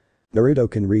books. "Naruto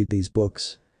can read these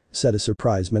books," said a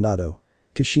surprised Minato.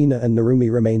 Kushina and Narumi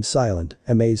remained silent,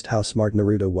 amazed how smart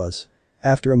Naruto was.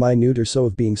 After a minute or so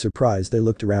of being surprised they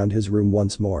looked around his room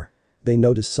once more. They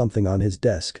noticed something on his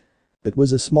desk. It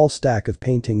was a small stack of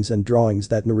paintings and drawings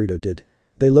that Naruto did.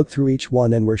 They looked through each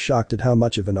one and were shocked at how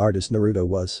much of an artist Naruto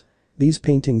was. These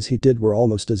paintings he did were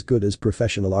almost as good as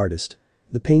professional artist.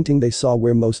 The painting they saw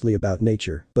were mostly about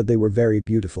nature, but they were very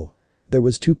beautiful. There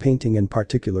was two paintings in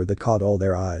particular that caught all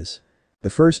their eyes. The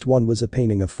first one was a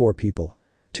painting of 4 people.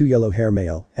 2 yellow hair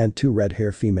male and 2 red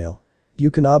hair female.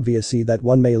 You can obviously see that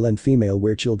one male and female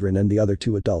were children and the other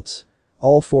 2 adults.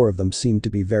 All 4 of them seemed to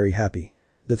be very happy.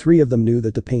 The 3 of them knew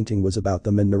that the painting was about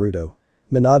them and Naruto.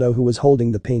 Minato, who was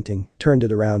holding the painting, turned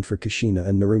it around for Kushina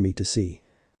and Narumi to see.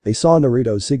 They saw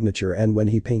Naruto's signature and when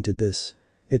he painted this.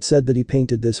 It said that he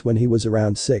painted this when he was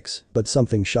around 6, but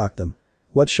something shocked them.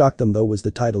 What shocked them though was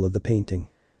the title of the painting.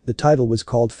 The title was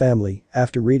called Family.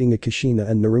 After reading it, Kushina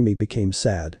and Narumi became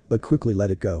sad, but quickly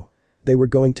let it go. They were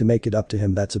going to make it up to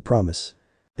him, that's a promise.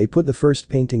 They put the first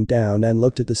painting down and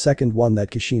looked at the second one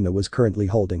that Kushina was currently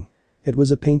holding. It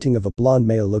was a painting of a blonde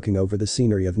male looking over the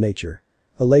scenery of nature.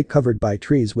 A lake covered by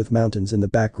trees with mountains in the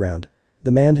background.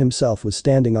 The man himself was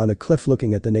standing on a cliff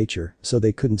looking at the nature, so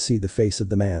they couldn't see the face of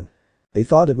the man. They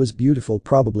thought it was beautiful,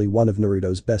 probably one of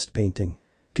Naruto's best painting.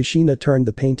 Kushina turned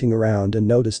the painting around and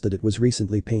noticed that it was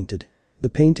recently painted. The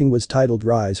painting was titled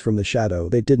Rise from the Shadow.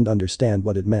 They didn't understand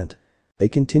what it meant. They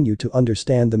continued to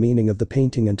understand the meaning of the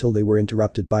painting until they were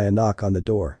interrupted by a knock on the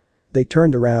door. They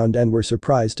turned around and were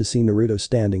surprised to see Naruto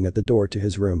standing at the door to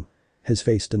his room. His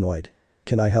face annoyed.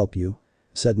 "Can I help you?"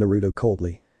 said Naruto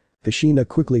coldly. Kushina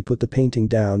quickly put the painting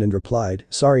down and replied,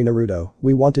 "Sorry Naruto,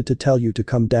 we wanted to tell you to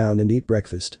come down and eat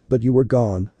breakfast, but you were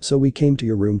gone, so we came to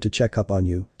your room to check up on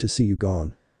you, to see you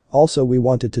gone. Also we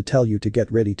wanted to tell you to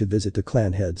get ready to visit the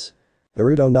clan heads."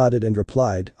 Naruto nodded and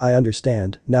replied, "I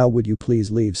understand, now would you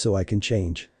please leave so I can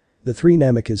change." The 3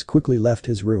 Namikaze quickly left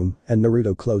his room and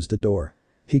Naruto closed the door.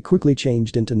 He quickly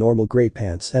changed into normal gray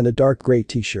pants and a dark gray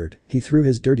t-shirt. He threw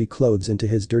his dirty clothes into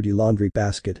his dirty laundry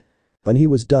basket. When he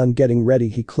was done getting ready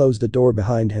he closed the door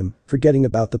behind him, forgetting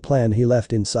about the plan he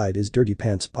left inside his dirty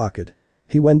pants pocket.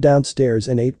 He went downstairs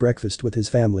and ate breakfast with his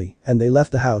family, and they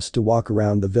left the house to walk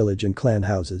around the village and clan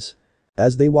houses.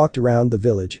 As they walked around the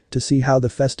village to see how the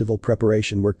festival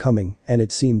preparation were coming, and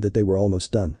it seemed that they were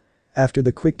almost done. After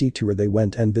the quick detour they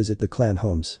went and visit the clan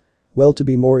homes. Well, to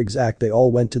be more exact, they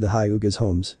all went to the Hyuga's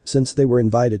homes, since they were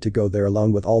invited to go there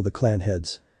along with all the clan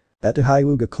heads. At the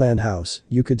Hyuga clan house,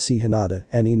 you could see Hinata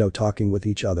and Ino talking with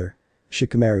each other.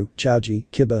 Shikamaru, Choji,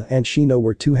 Kiba and Shino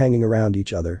were two hanging around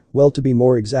each other. Well, to be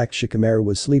more exact, Shikamaru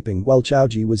was sleeping while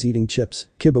Choji was eating chips,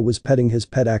 Kiba was petting his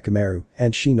pet Akamaru,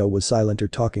 and Shino was silent or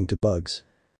talking to bugs.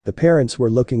 The parents were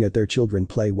looking at their children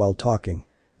play while talking.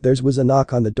 There was a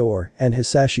knock on the door, and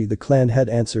Hisashi the clan head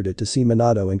answered it to see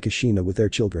Minato and Kushina with their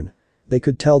children. They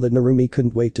could tell that Narumi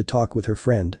couldn't wait to talk with her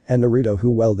friend, and Naruto,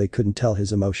 who well they couldn't tell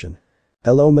his emotion.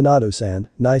 "Hello Minato-san,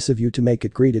 nice of you to make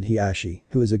it," greeted Hisashi,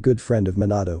 who is a good friend of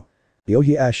Minato. "Yo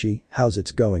Hisashi, how's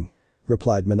it going?"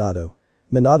 replied Minato.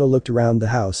 Minato looked around the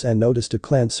house and noticed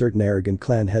a certain arrogant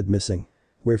clan head missing.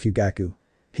 "Where Fugaku?"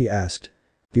 he asked.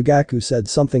 Fugaku said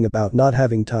something about not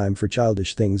having time for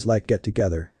childish things like get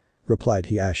together, replied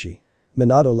Hisashi.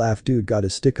 Minato laughed. "Dude got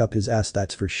a stick up his ass,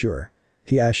 that's for sure."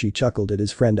 Hisashi chuckled at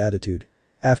his friend attitude.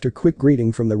 After quick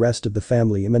greeting from the rest of the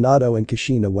family, Minato and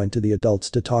Kushina went to the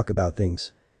adults to talk about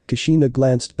things. Kushina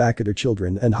glanced back at her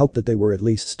children and hoped that they were at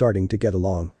least starting to get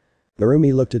along.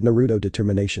 Narumi looked at Naruto,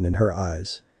 determination in her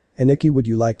eyes. "Aniki, would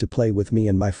you like to play with me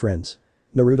and my friends?"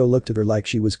 Naruto looked at her like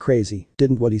she was crazy.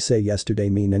 Didn't what he say yesterday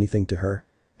mean anything to her?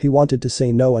 He wanted to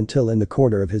say no until in the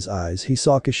corner of his eyes he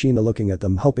saw Kushina looking at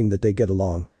them, hoping that they get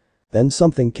along. Then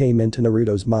something came into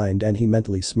Naruto's mind and he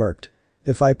mentally smirked.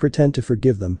 "If I pretend to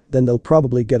forgive them, then they'll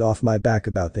probably get off my back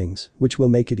about things, which will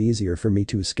make it easier for me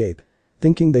to escape.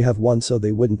 Thinking they have won so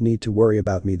they wouldn't need to worry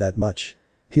about me that much."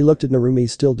 He looked at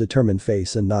Narumi's still determined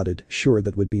face and nodded, sure,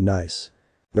 that would be nice.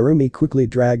 Narumi quickly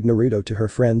dragged Naruto to her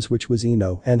friends, which was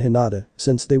Ino and Hinata,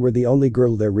 since they were the only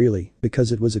girl there really,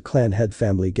 because it was a clan head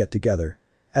family get together.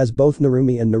 As both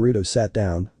Narumi and Naruto sat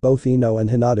down, both Ino and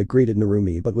Hinata greeted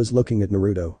Narumi but was looking at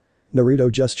Naruto.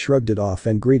 Naruto just shrugged it off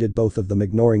and greeted both of them,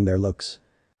 ignoring their looks.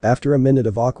 After a minute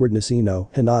of awkwardness, Ino,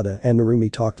 Hinata and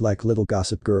Narumi talked like little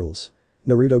gossip girls.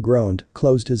 Naruto groaned,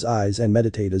 closed his eyes and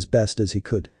meditated as best as he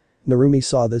could. Narumi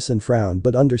saw this and frowned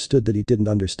but understood that he didn't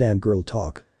understand girl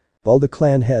talk. All the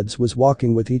clan heads was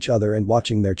walking with each other and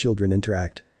watching their children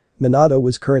interact. Minato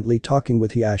was currently talking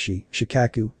with Hisashi,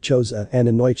 Shikaku, Choza and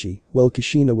Inoichi, while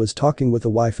Kushina was talking with the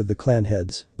wife of the clan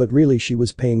heads, but really she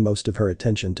was paying most of her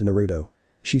attention to Naruto.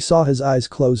 She saw his eyes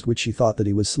closed, which she thought that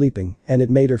he was sleeping, and it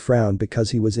made her frown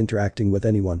because he was interacting with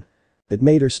anyone. It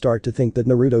made her start to think that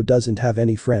Naruto doesn't have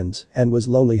any friends and was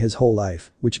lonely his whole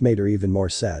life, which made her even more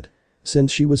sad.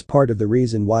 Since she was part of the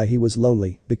reason why he was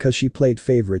lonely, because she played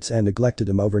favorites and neglected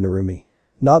him over Narumi.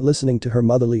 Not listening to her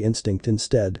motherly instinct,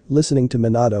 instead listening to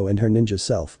Minato and her ninja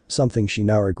self, something she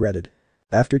now regretted.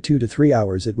 After 2 to 3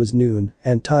 hours it was noon,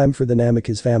 and time for the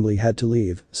Namikaze family had to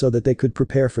leave so that they could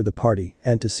prepare for the party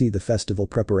and to see the festival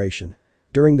preparation.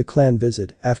 During the clan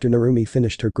visit, after Narumi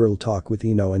finished her girl talk with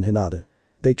Ino and Hinata,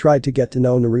 they tried to get to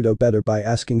know Naruto better by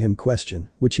asking him questions,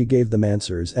 which he gave them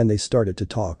answers, and they started to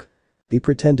talk. He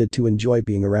pretended to enjoy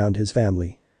being around his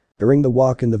family. During the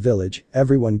walk in the village,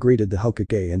 everyone greeted the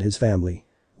Hokage and his family,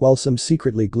 while some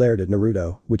secretly glared at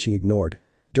Naruto, which he ignored.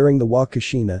 During the walk,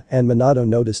 Kushina and Minato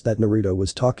noticed that Naruto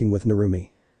was talking with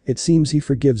Narumi. "It seems he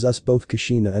forgives us both,"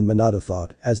 Kushina and Minato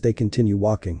thought as they continue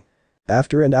walking.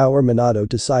 After an hour, Minato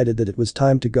decided that it was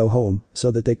time to go home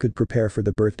so that they could prepare for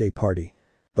the birthday party.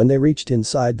 When they reached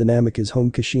inside the Namikaze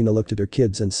home, Kushina looked at her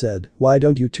kids and said, "Why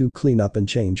don't you two clean up and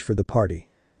change for the party?"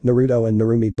 Naruto and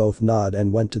Narumi both nodded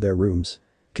and went to their rooms.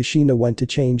 Kushina went to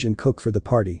change and cook for the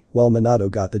party, while Minato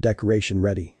got the decoration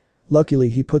ready. Luckily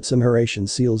he put some Haration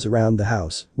seals around the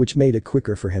house, which made it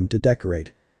quicker for him to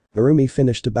decorate. Narumi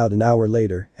finished about an hour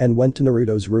later and went to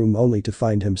Naruto's room only to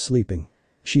find him sleeping.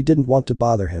 She didn't want to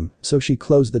bother him, so she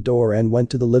closed the door and went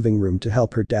to the living room to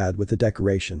help her dad with the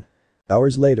decoration.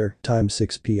 Hours later, time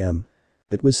 6 p.m.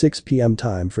 It was 6 p.m.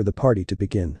 time for the party to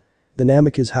begin. The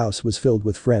Namikaze house was filled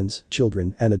with friends,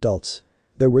 children and adults.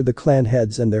 There were the clan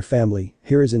heads and their family,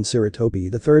 Hiruzen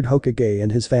Sarutobi the third Hokage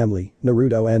and his family,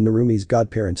 Naruto and Narumi's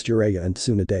godparents Jiraiya and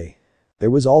Tsunade.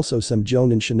 There was also some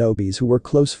Jonin shinobis who were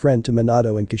close friend to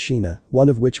Minato and Kushina, one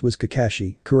of which was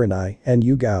Kakashi, Kurenai and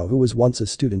Yugao, who was once a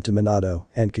student to Minato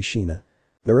and Kushina.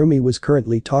 Narumi was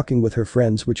currently talking with her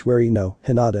friends, which were Ino,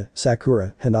 Hinata,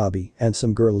 Sakura, Hanabi and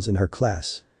some girls in her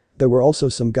class. There were also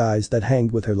some guys that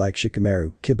hanged with her like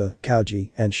Shikamaru, Kiba, Kauji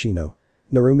and Shino.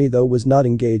 Narumi though was not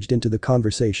engaged into the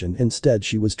conversation, instead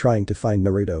she was trying to find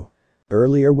Naruto.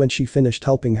 Earlier when she finished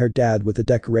helping her dad with the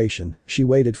decoration, she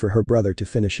waited for her brother to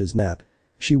finish his nap.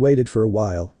 She waited for a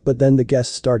while, but then the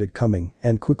guests started coming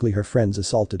and quickly her friends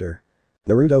assaulted her.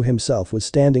 Naruto himself was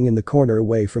standing in the corner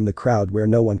away from the crowd where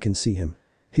no one can see him.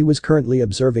 He was currently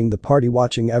observing the party,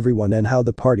 watching everyone and how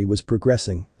the party was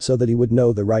progressing so that he would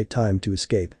know the right time to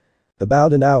escape.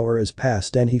 About an hour has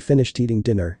passed and he finished eating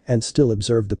dinner and still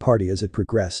observed the party as it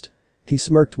progressed. He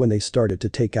smirked when they started to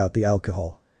take out the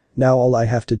alcohol. Now all I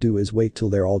have to do is wait till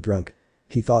they're all drunk.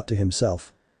 He thought to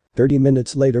himself. 30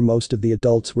 minutes later most of the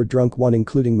adults were drunk, one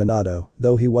including Minato,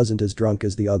 though he wasn't as drunk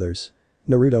as the others.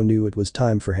 Naruto knew it was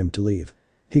time for him to leave.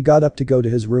 He got up to go to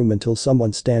his room until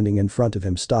someone standing in front of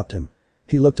him stopped him.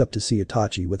 He looked up to see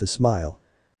Itachi with a smile.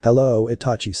 "Hello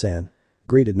Itachi-san,"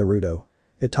 greeted Naruto.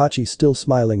 Itachi, still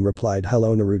smiling, replied,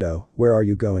 "Hello Naruto, where are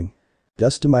you going?"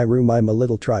 "Just to my room, I'm a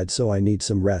little tired so I need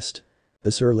some rest."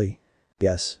 "This early?"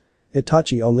 "Yes."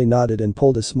 Itachi only nodded and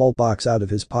pulled a small box out of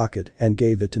his pocket and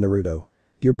gave it to Naruto.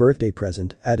 "Your birthday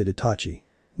present," added Itachi.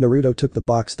 Naruto took the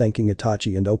box thanking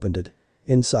Itachi and opened it.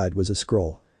 Inside was a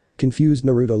scroll. Confused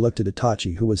Naruto looked at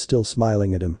Itachi who was still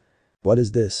smiling at him. "What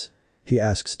is this?" he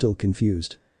asked, still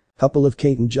confused. "Couple of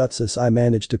Kaiten jutsus I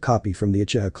managed to copy from the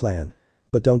Uchiha clan.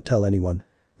 But don't tell anyone,"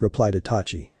 replied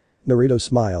Itachi. Naruto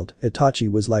smiled.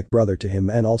 Itachi was like brother to him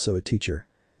and also a teacher.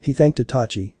 He thanked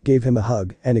Itachi, gave him a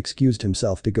hug and excused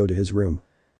himself to go to his room.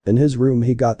 In his room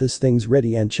he got his things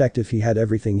ready and checked if he had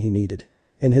everything he needed.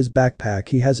 In his backpack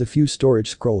he has a few storage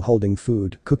scroll holding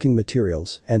food, cooking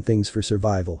materials and things for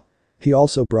survival. He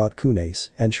also brought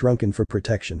kunais and shrunken for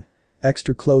protection.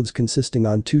 Extra clothes consisting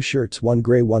on 2 shirts, 1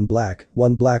 gray 1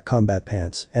 black combat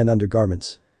pants and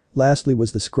undergarments. Lastly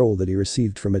was the scroll that he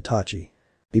received from Itachi.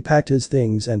 He packed his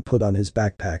things and put on his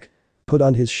backpack. Put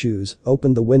on his shoes,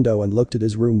 opened the window and looked at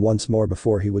his room once more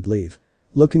before he would leave.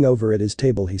 Looking over at his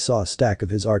table he saw a stack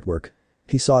of his artwork.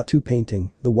 He saw 2 paintings,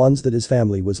 the ones that his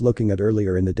family was looking at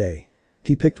earlier in the day.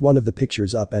 He picked one of the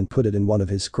pictures up and put it in one of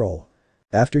his scroll.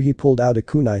 After he pulled out a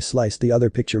kunai, sliced the other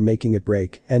picture making it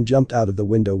break and jumped out of the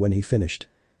window when he finished.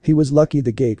 He was lucky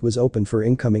the gate was open for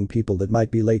incoming people that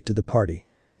might be late to the party.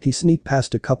 He sneaked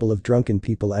past a couple of drunken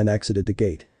people and exited the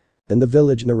gate. In the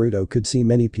village Naruto could see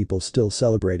many people still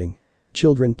celebrating.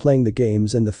 Children playing the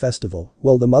games in the festival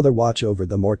while the mother watched over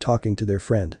them or talking to their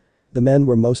friend. The men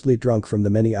were mostly drunk from the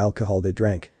many alcohol they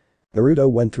drank. Naruto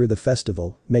went through the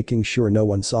festival, making sure no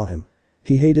one saw him.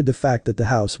 He hated the fact that the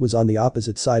house was on the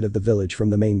opposite side of the village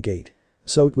from the main gate.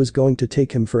 So it was going to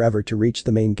take him forever to reach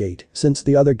the main gate since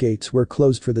the other gates were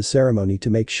closed for the ceremony, to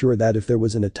make sure that if there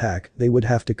was an attack they would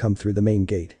have to come through the main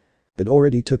gate. It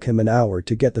already took him an hour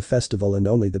to get the festival and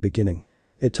only the beginning.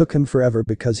 It took him forever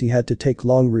because he had to take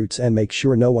long routes and make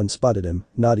sure no one spotted him,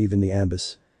 not even the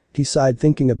ambush. He sighed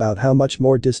thinking about how much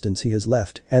more distance he has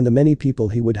left and the many people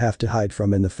he would have to hide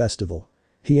from in the festival.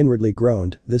 He inwardly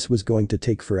groaned, this was going to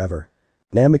take forever.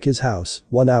 Namica's house,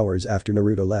 1 hour after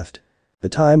Naruto left. The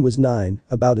time was 9,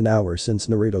 about an hour since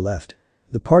Naruto left.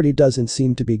 The party doesn't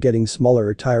seem to be getting smaller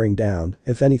or tiring down,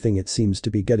 if anything it seems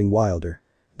to be getting wilder.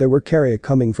 There were carrier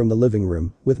coming from the living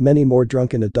room, with many more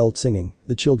drunken adults singing,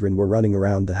 the children were running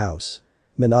around the house.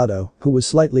 Minato, who was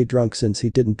slightly drunk since he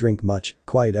didn't drink much,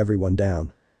 quieted everyone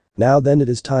down. "Now then it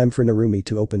is time for Narumi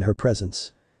to open her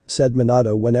presents," said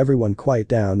Minato when everyone quieted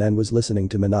down and was listening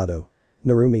to Minato.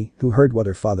 Narumi, who heard what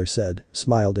her father said,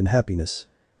 smiled in happiness.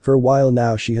 For a while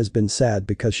now she has been sad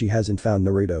because she hasn't found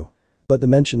Naruto. But the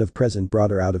mention of present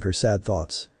brought her out of her sad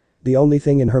thoughts. The only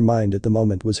thing in her mind at the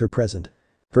moment was her present.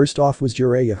 First off was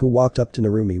Jiraiya, who walked up to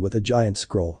Narumi with a giant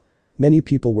scroll. Many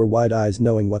people were wide-eyed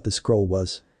knowing what the scroll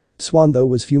was. Swan though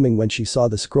was fuming when she saw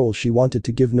the scroll. She wanted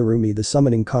to give Narumi the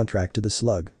summoning contract to the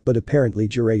slug, but apparently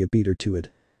Jiraiya beat her to it.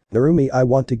 "Narumi, I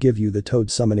want to give you the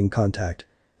toad summoning contract,"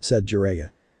 said Jiraiya.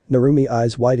 Narumi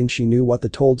eyes widened. She knew what the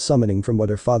toad summoning from what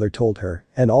her father told her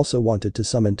and also wanted to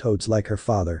summon toads like her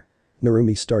father.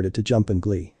 Narumi started to jump in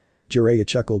glee. Jiraiya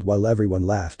chuckled while everyone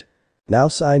laughed. "Now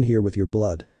sign here with your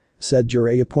blood," said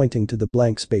Jiraiya pointing to the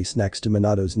blank space next to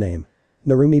Minato's name.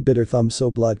 Narumi bit her thumb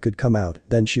so blood could come out,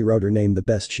 then she wrote her name the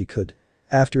best she could.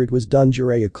 After it was done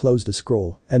Jiraiya closed the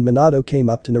scroll and Minato came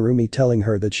up to Narumi telling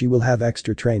her that she will have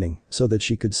extra training so that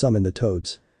she could summon the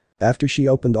toads. After she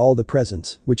opened all the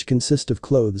presents, which consist of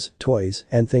clothes, toys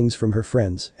and things from her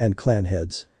friends and clan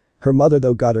heads. Her mother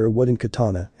though got her a wooden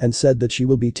katana and said that she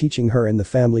will be teaching her in the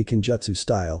family kinjutsu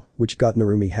style, which got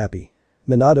Narumi happy.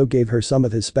 Minato gave her some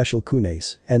of his special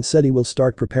kunais and said he will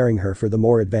start preparing her for the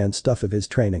more advanced stuff of his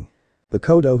training.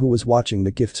 Mikoto, who was watching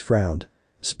the gifts, frowned.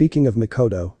 Speaking of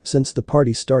Mikoto, since the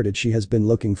party started she has been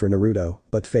looking for Naruto,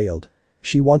 but failed.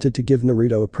 She wanted to give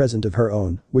Naruto a present of her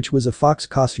own, which was a fox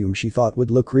costume she thought would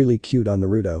look really cute on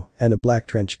Naruto, and a black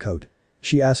trench coat.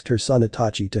 She asked her son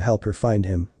Itachi to help her find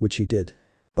him, which he did.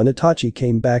 When Itachi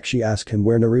came back she asked him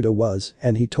where Naruto was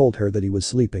and he told her that he was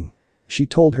sleeping. She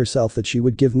told herself that she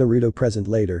would give Naruto present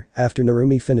later after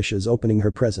Narumi finishes opening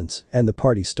her presents and the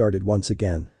party started once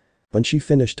again. When she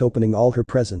finished opening all her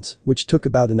presents, which took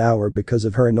about an hour because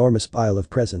of her enormous pile of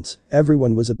presents,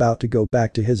 everyone was about to go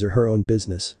back to his or her own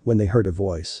business when they heard a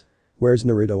voice. "Where's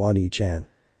Naruto Oni-chan?"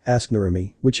 asked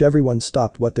Narumi, which everyone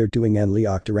stopped what they're doing and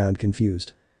looked around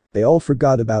confused. They all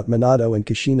forgot about Minato and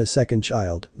Kushina's second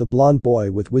child, the blonde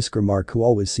boy with whisker mark who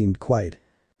always seemed quiet.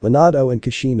 Minato and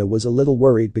Kushina was a little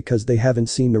worried because they haven't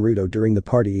seen Naruto during the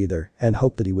party either and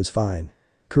hoped that he was fine.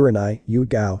 Kurenai,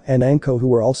 Yugao, and Anko who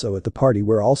were also at the party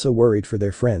were also worried for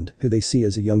their friend, who they see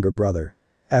as a younger brother.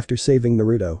 After saving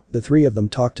Naruto, the three of them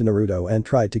talked to Naruto and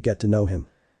tried to get to know him.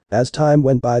 As time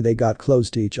went by they got close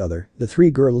to each other, the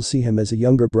three girls see him as a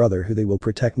younger brother who they will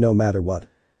protect no matter what.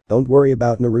 "Don't worry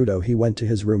about Naruto, he went to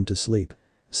his room to sleep,"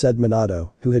 said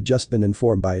Minato, who had just been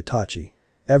informed by Itachi.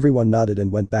 Everyone nodded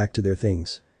and went back to their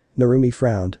things. Narumi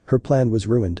frowned, her plan was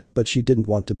ruined, but she didn't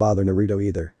want to bother Naruto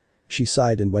either. She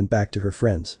sighed and went back to her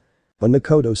friends. When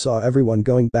Makoto saw everyone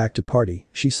going back to party,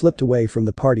 she slipped away from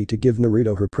the party to give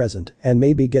Naruto her present and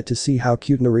maybe get to see how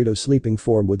cute Naruto's sleeping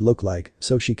form would look like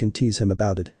so she can tease him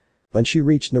about it. When she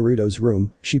reached Naruto's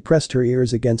room, she pressed her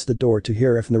ears against the door to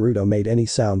hear if Naruto made any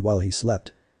sound while he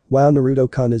slept. Wow,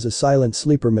 Naruto-kun is a silent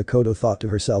sleeper, Makoto thought to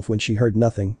herself when she heard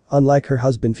nothing, unlike her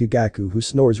husband Fugaku who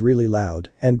snores really loud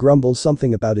and grumbles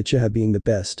something about Uchiha being the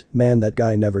best, man that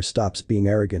guy never stops being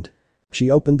arrogant. She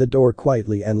opened the door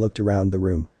quietly and looked around the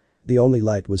room. The only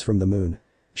light was from the moon.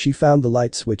 She found the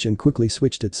light switch and quickly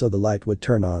switched it so the light would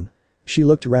turn on. She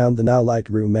looked around the now light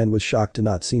room and was shocked to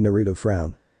not see Naruto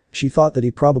frown. She thought that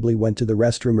he probably went to the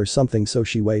restroom or something so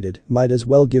she waited, might as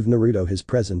well give Naruto his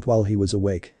present while he was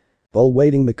awake. While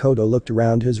waiting, Makoto looked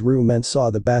around his room and saw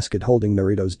the basket holding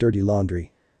Naruto's dirty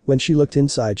laundry. When she looked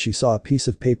inside she saw a piece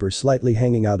of paper slightly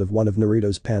hanging out of one of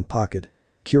Naruto's pant pocket.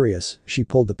 Curious, she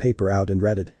pulled the paper out and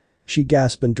read it. She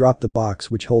gasped and dropped the box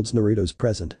which holds Naruto's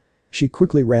present. She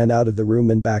quickly ran out of the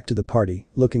room and back to the party,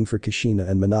 looking for Kushina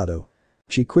and Minato.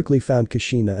 She quickly found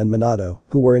Kushina and Minato,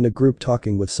 who were in a group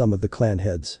talking with some of the clan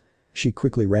heads. She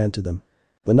quickly ran to them.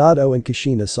 Minato and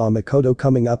Kushina saw Makoto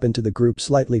coming up into the group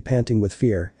slightly panting with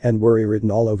fear and worry written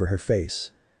all over her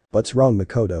face. "What's wrong,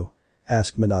 Makoto?"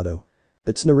 asked Minato.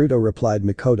 "It's Naruto," replied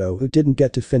Makoto, who didn't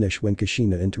get to finish when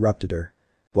Kushina interrupted her.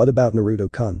 "What about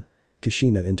Naruto-kun?"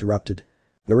 Kushina interrupted.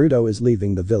 "Naruto is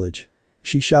leaving the village."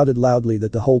 She shouted loudly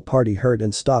that the whole party heard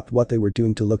and stopped what they were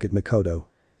doing to look at Makoto.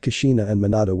 Kushina and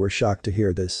Minato were shocked to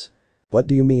hear this. "What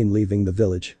do you mean leaving the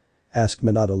village?" asked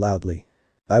Minato loudly.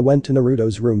 "I went to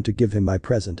Naruto's room to give him my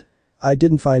present. I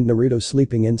didn't find Naruto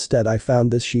sleeping, instead I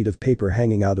found this sheet of paper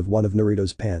hanging out of one of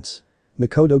Naruto's pants."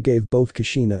 Makoto gave both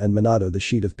Kushina and Minato the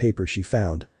sheet of paper she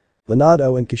found.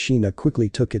 Minato and Kushina quickly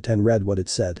took it and read what it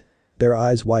said. Their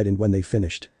eyes widened when they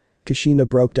finished. Kushina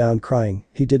broke down crying.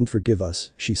 "He didn't forgive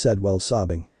us," she said while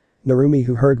sobbing. Narumi,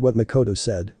 who heard what Makoto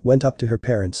said, went up to her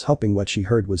parents hoping what she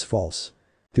heard was false.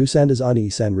 "Who-san, is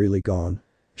Ani-san really gone?"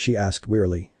 she asked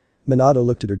wearily. Minato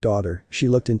looked at her daughter, she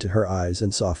looked into her eyes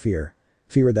and saw fear.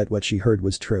 Fear that what she heard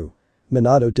was true.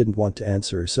 Minato didn't want to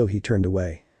answer so he turned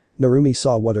away. Narumi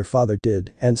saw what her father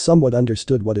did and somewhat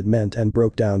understood what it meant and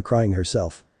broke down crying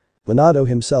herself. Minato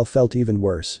himself felt even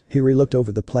worse, he re-looked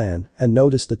over the plan and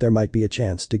noticed that there might be a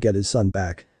chance to get his son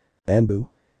back. "Anbu?"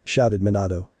 shouted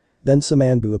Minato. Then some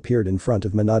Anbu appeared in front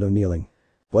of Minato kneeling.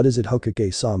 "What is it,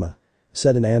 Hokage-sama?"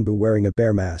 said an Anbu wearing a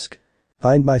bear mask.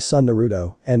 "Find my son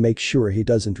Naruto and make sure he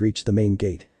doesn't reach the main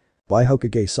gate." "Why,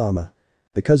 Hokage-sama?"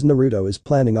 "Because Naruto is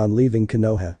planning on leaving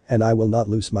Konoha and I will not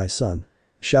lose my son,"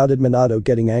 shouted Minato,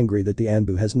 getting angry that the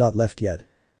Anbu has not left yet.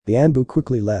 The Anbu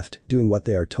quickly left, doing what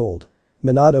they are told.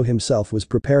 Minato himself was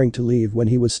preparing to leave when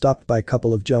he was stopped by a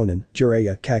couple of Jonin,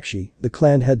 Jiraiya, Kakashi, the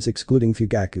clan heads excluding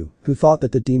Fugaku, who thought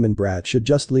that the demon brat should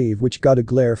just leave, which got a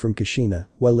glare from Kushina,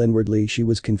 while inwardly she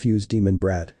was confused. Demon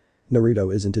brat.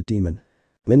 Naruto isn't a demon.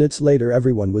 Minutes later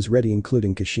everyone was ready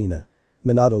including Kushina.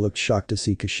 Minato looked shocked to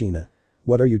see Kushina.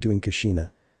 "What are you doing, Kushina?"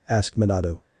 asked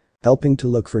Minato. "Helping to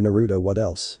look for Naruto, what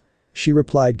else?" she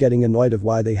replied, getting annoyed of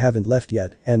why they haven't left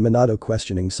yet and Minato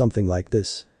questioning something like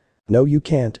this. "No, you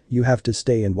can't, you have to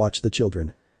stay and watch the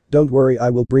children." "Don't worry, I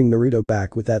will bring Naruto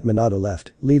back." With that Minato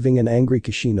left, leaving an angry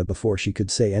Kushina before she could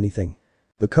say anything.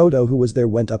 Makoto, who was there,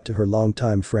 went up to her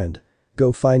longtime friend.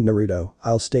 "Go find Naruto,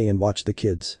 I'll stay and watch the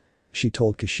kids," she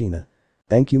told Kushina.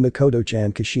 "Thank you,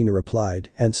 Makoto-chan," Kushina replied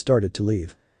and started to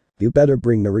leave. "You better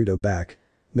bring Naruto back,"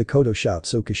 Makoto shouted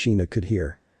so Kushina could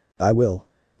hear. "I will,"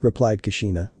 replied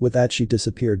Kushina. With that she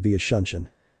disappeared via Shunshin.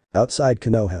 Outside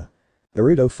Konoha.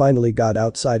 Naruto finally got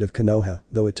outside of Konoha,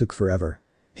 though it took forever.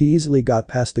 He easily got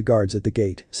past the guards at the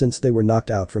gate since they were knocked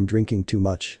out from drinking too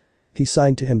much. He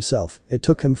signed to himself, it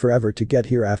took him forever to get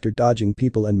here after dodging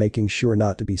people and making sure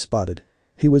not to be spotted.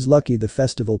 He was lucky the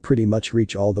festival pretty much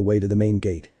reached all the way to the main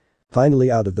gate.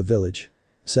 Finally out of the village,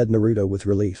 said Naruto with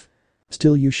relief.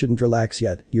 Still, you shouldn't relax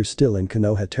yet, you're still in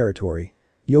Konoha territory.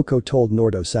 Yoko told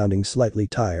Naruto, sounding slightly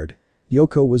tired.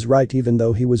 Yoko was right. Even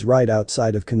though he was right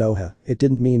outside of Konoha, it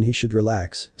didn't mean he should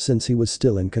relax since he was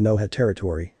still in Konoha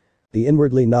territory. He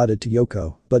inwardly nodded to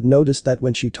Yoko, but noticed that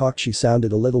when she talked she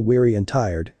sounded a little weary and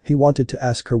tired. He wanted to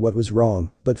ask her what was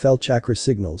wrong, but felt chakra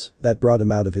signals that brought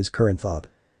him out of his current thought.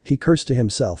 He cursed to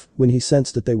himself when he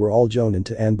sensed that they were all Jonin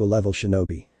to Anbu level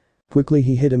shinobi. Quickly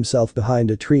he hid himself behind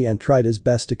a tree and tried his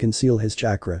best to conceal his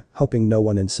chakra, hoping no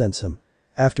one would sense him.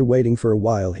 After waiting for a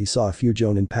while he saw a few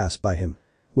Jonin pass by him.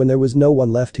 When there was no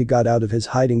one left he got out of his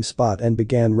hiding spot and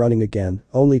began running again,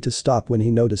 only to stop when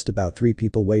he noticed about 3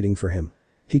 people waiting for him.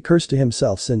 He cursed to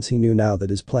himself since he knew now that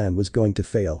his plan was going to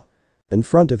fail. In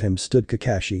front of him stood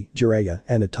Kakashi, Jiraiya,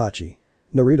 and Itachi.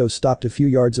 Naruto stopped a few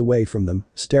yards away from them,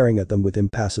 staring at them with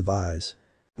impassive eyes.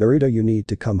 "Naruto, you need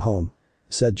to come home,"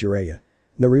 said Jiraiya.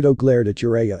 Naruto glared at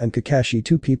Jiraiya and Kakashi,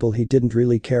 2 people he didn't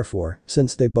really care for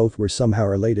since they both were somehow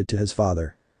related to his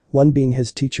father. One being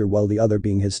his teacher while the other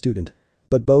being his student.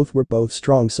 But both were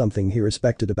strong, something he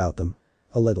respected about them.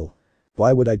 A little.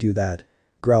 "Why would I do that?"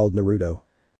 growled Naruto.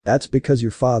 "That's because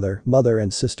your father, mother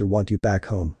and sister want you back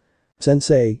home.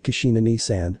 Sensei,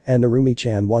 Kushina-ni-san, and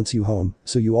Narumi-chan wants you home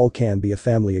so you all can be a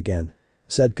family again,"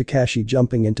 said Kakashi,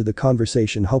 jumping into the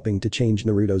conversation hoping to change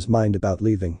Naruto's mind about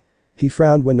leaving. He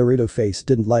frowned when Naruto's face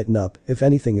didn't lighten up. If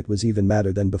anything, it was even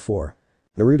madder than before.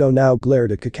 Naruto now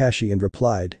glared at Kakashi and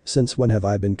replied, "Since when have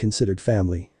I been considered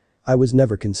family? I was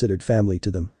never considered family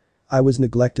to them. I was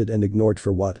neglected and ignored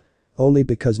for what? Only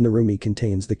because Narumi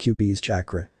contains the Kyuubi's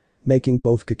chakra," making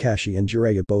both Kakashi and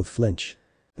Jiraiya both flinch.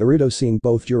 Naruto, seeing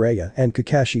both Jiraiya and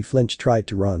Kakashi flinch, tried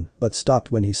to run but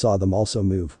stopped when he saw them also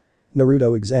move.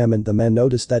 Naruto examined them and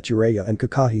noticed that Jiraiya and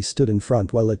Kakashi stood in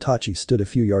front while Itachi stood a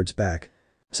few yards back.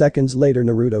 Seconds later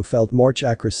Naruto felt more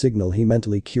chakra signal he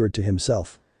mentally cured to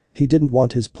himself. He didn't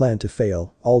want his plan to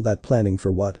fail, all that planning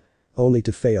for what? Only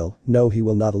to fail. No, he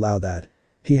will not allow that.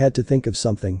 He had to think of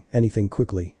something, anything,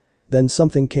 quickly. Then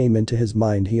something came into his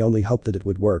mind. He only hoped that it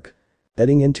would work.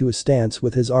 Heading into a stance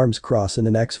with his arms crossed in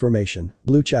an X formation,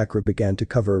 blue chakra began to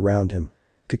cover around him.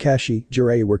 Kakashi,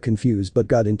 Jiraiya were confused but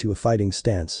got into a fighting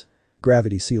stance.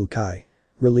 "Gravity Seal Kai.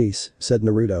 Release," said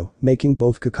Naruto, making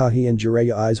both Kakashi and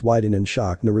Jiraiya eyes widen in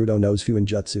shock. Naruto knows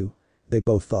Fuinjutsu. They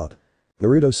both thought.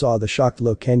 Naruto saw the shocked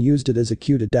look and used it as a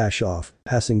cue to dash off,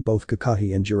 passing both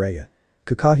Kakashi and Jiraiya.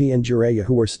 Kakashi and Jiraiya,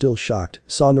 who were still shocked,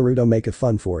 saw Naruto make a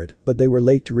fun for it, but they were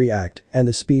late to react and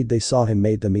the speed they saw him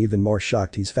made them even more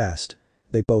shocked. "He's fast,"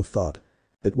 they both thought.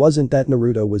 It wasn't that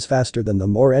Naruto was faster than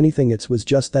them or anything, it was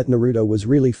just that Naruto was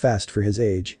really fast for his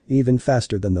age, even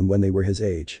faster than them when they were his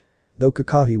age. Though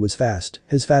Kakashi was fast,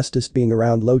 his fastest being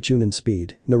around low Chunin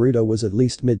speed, Naruto was at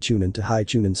least mid Chunin to high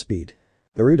Chunin speed.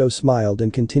 Naruto smiled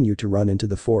and continued to run into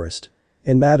the forest.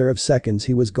 In matter of seconds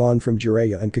he was gone from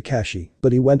Jiraiya and Kakashi,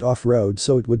 but he went off-road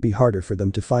so it would be harder for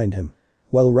them to find him.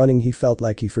 While running he felt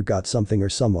like he forgot something or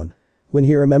someone. When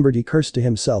he remembered he cursed to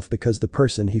himself because the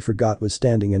person he forgot was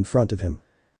standing in front of him.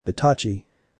 Itachi.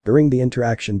 During the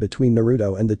interaction between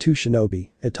Naruto and the 2 shinobi,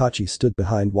 Itachi stood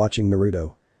behind watching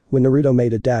Naruto. When Naruto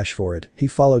made a dash for it, he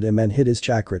followed him and hid his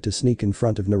chakra to sneak in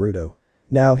front of Naruto.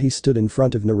 Now he stood in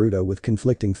front of Naruto with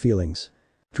conflicting feelings.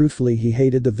 Truthfully, he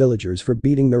hated the villagers for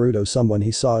beating Naruto, someone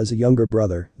he saw as a younger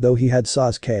brother. Though he had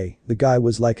Sasuke, the guy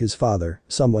was like his father,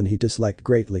 someone he disliked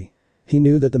greatly. He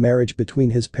knew that the marriage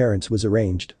between his parents was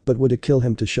arranged, but would it kill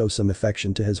him to show some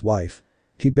affection to his wife?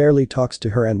 He barely talks to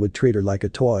her and would treat her like a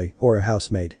toy or a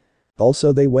housemaid.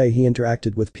 Also, the way he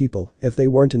interacted with people, if they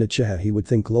weren't an Uchiha he would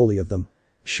think lowly of them.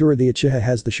 Sure, the Uchiha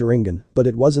has the Sharingan, but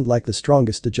it wasn't like the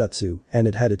strongest Jutsu, and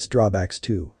it had its drawbacks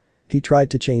too. He tried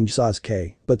to change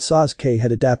Sasuke, but Sasuke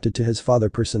had adapted to his father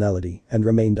personality and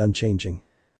remained unchanging.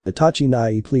 "Itachi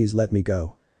Nai, please let me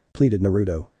go," pleaded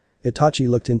Naruto. Itachi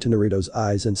looked into Naruto's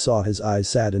eyes and saw his eyes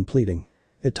sad and pleading.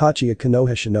 Itachi, a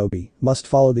Konoha shinobi, must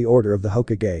follow the order of the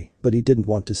Hokage, but he didn't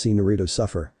want to see Naruto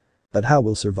suffer. "But how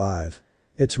will survive?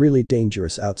 It's really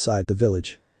dangerous outside the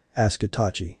village," asked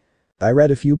Itachi. "I read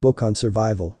a few books on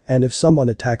survival, and if someone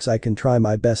attacks I can try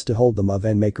my best to hold them off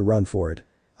and make a run for it.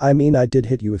 I mean, I did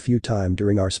hit you a few times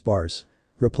during our spars,"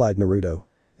 replied Naruto.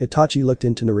 Itachi looked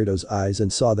into Naruto's eyes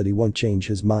and saw that he won't change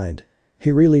his mind.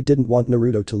 He really didn't want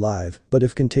Naruto to live, but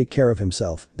if can take care of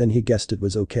himself, then he guessed it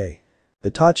was okay.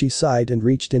 Itachi sighed and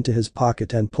reached into his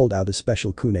pocket and pulled out a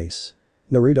special kunais.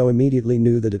 Naruto immediately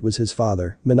knew that it was his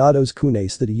father, Minato's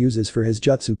kunais that he uses for his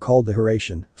jutsu called the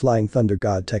Hiraishin, Flying Thunder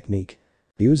God technique.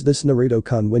 Use this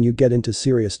Naruto-kun when you get into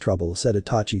serious trouble, said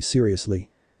Itachi seriously.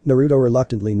 Naruto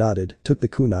reluctantly nodded, took the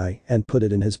kunai, and put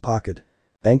it in his pocket.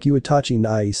 Thank you Itachi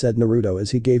Nai, said Naruto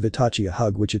as he gave Itachi a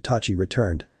hug which Itachi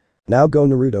returned. Now go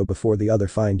Naruto before the other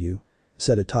find you,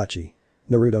 said Itachi.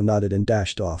 Naruto nodded and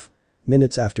dashed off.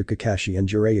 Minutes after Kakashi and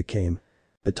Jiraiya came.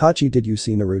 Itachi, did you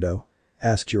see Naruto?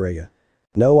 Asked Jiraiya.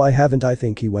 No, I haven't, I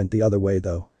think he went the other way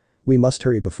though. We must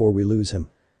hurry before we lose him,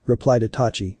 replied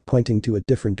Itachi, pointing to a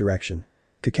different direction.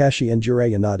 Kakashi and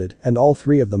Jiraiya nodded and all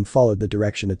three of them followed the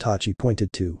direction Itachi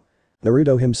pointed to.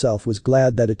 Naruto himself was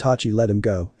glad that Itachi let him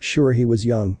go, sure he was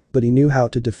young, but he knew how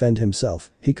to defend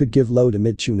himself, he could give Low to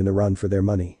Mid-Chunin a run for their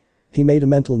money. He made a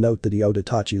mental note that he owed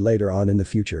Itachi later on in the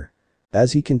future.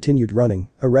 As he continued running,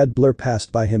 a red blur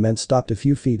passed by him and stopped a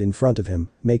few feet in front of him,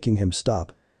 making him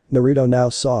stop. Naruto now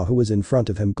saw who was in front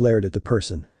of him, glared at the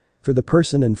person. For the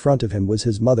person in front of him was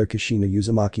his mother Kushina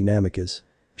Uzumaki Namikaze.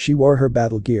 She wore her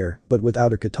battle gear, but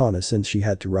without her katana since she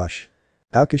had to rush.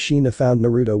 How Kushina found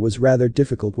Naruto was rather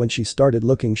difficult. When she started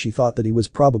looking she thought that he was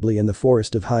probably in the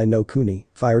forest of Hai no Kuni,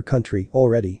 fire country,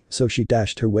 already, so she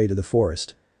dashed her way to the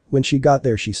forest. When she got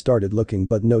there she started looking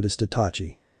but noticed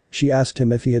Itachi. She asked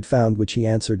him if he had found which he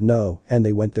answered no and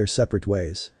they went their separate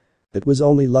ways. It was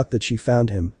only luck that she found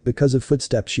him because of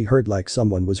footsteps she heard like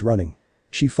someone was running.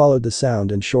 She followed the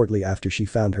sound and shortly after she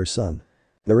found her son.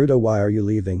 Naruto, why are you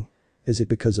leaving? Is it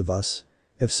because of us?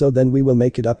 If so then we will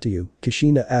make it up to you,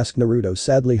 Kushina asked Naruto,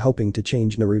 sadly hoping to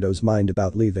change Naruto's mind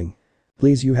about leaving.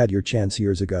 Please, you had your chance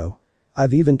years ago.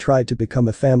 I've even tried to become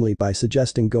a family by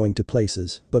suggesting going to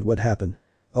places, but what happened?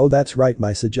 Oh that's right,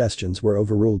 my suggestions were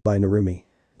overruled by Narumi,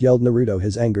 yelled Naruto,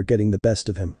 his anger getting the best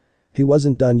of him. He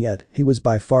wasn't done yet, he was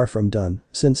by far from done,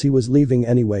 since he was leaving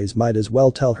anyways might as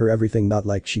well tell her everything, not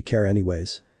like she care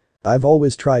anyways. I've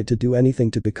always tried to do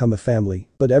anything to become a family,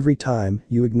 but every time,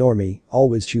 you ignore me,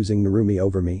 always choosing Narumi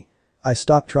over me. I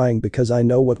stopped trying because I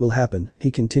know what will happen, he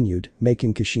continued,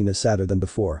 making Kushina sadder than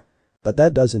before. But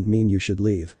that doesn't mean you should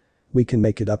leave. We can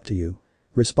make it up to you,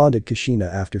 responded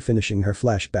Kushina after finishing her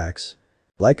flashbacks.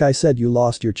 Like I said, you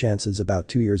lost your chances about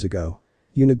 2 years ago.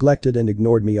 You neglected and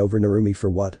ignored me over Narumi for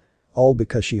what? All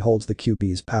because she holds the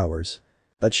Kyuubi's powers.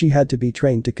 But she had to be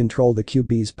trained to control the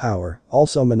Kyuubi's power,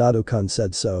 also Minato-kun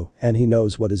said so, and he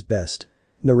knows what is best.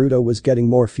 Naruto was getting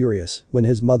more furious when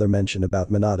his mother mentioned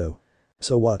about Minato.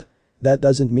 So what? That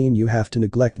doesn't mean you have to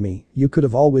neglect me, you could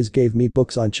have always gave me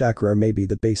books on chakra or maybe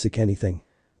the basic anything.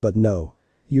 But no.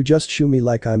 You just shoo me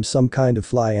like I'm some kind of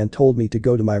fly and told me to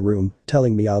go to my room,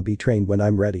 telling me I'll be trained when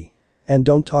I'm ready. And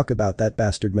don't talk about that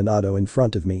bastard Minato in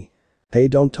front of me. Hey,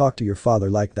 don't talk to your father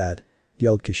like that,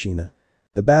 yelled Kushina.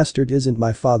 The bastard isn't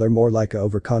my father, more like a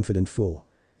overconfident fool.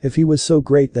 If he was so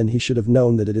great then he should have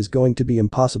known that it is going to be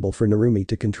impossible for Narumi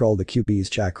to control the Kyuubi's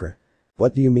chakra.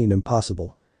 What do you mean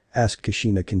impossible? Asked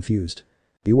Kushina confused.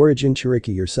 You were a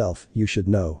Jinchuriki yourself, you should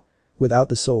know. Without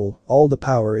the soul, all the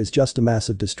power is just a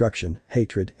massive destruction,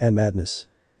 hatred, and madness.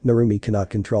 Narumi cannot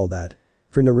control that.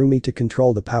 For Narumi to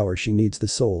control the power she needs the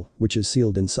soul, which is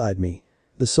sealed inside me.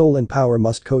 The soul and power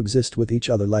must coexist with each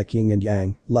other like yin and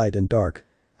yang, light and dark.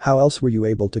 How else were you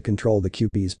able to control the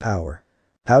Kyuubi's power?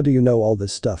 How do you know all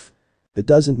this stuff? It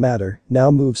doesn't matter,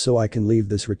 now move so I can leave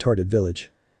this retarded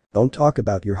village. Don't talk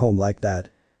about your home like that.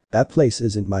 That place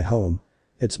isn't my home.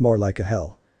 It's more like a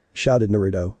hell, shouted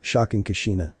Naruto, shocking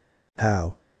Kushina.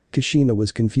 How? Kushina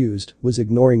was confused, was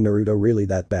ignoring Naruto really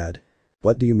that bad?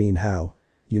 What do you mean how?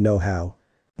 You know how?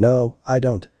 No, I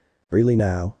don't. Really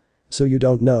now? So you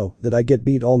don't know that I get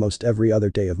beat almost every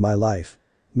other day of my life?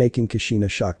 Making Kushina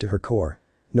shocked to her core.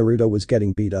 Naruto was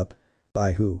getting beat up.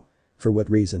 By who? For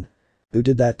what reason? Who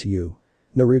did that to you?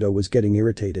 Naruto was getting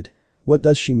irritated. What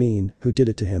does she mean, who did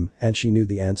it to him, and she knew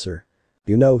the answer.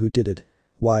 You know who did it?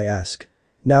 Why ask?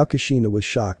 Now Kushina was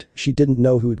shocked, she didn't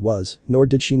know who it was, nor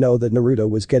did she know that Naruto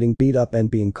was getting beat up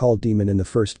and being called demon in the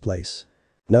first place.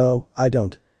 No, I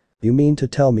don't. You mean to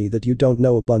tell me that you don't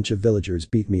know a bunch of villagers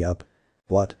beat me up?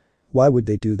 What? Why would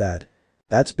they do that?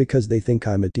 That's because they think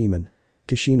I'm a demon.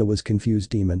 Kushina was confused.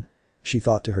 Demon? She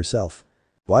thought to herself.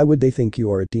 Why would they think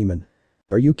you are a demon?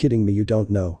 Are you kidding me? You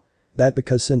don't know. That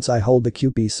because since I hold the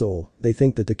Kyuubi soul, they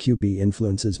think that the Kyuubi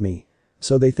influences me.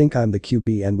 So they think I'm the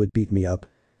Kyuubi and would beat me up.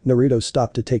 Naruto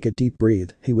stopped to take a deep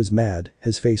breath, he was mad,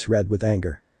 his face red with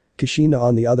anger. Kushina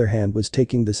on the other hand was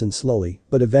taking this in slowly,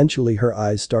 but eventually her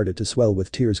eyes started to swell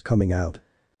with tears coming out.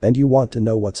 And you want to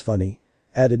know what's funny?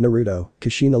 Added Naruto.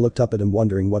 Kushina looked up at him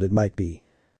wondering what it might be.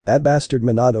 That bastard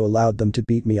Minato allowed them to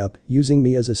beat me up, using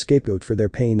me as a scapegoat for their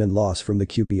pain and loss from the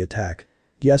Kyuubi attack.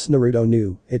 Yes, Naruto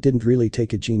knew, it didn't really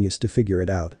take a genius to figure it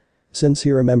out. Since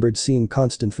he remembered seeing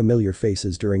constant familiar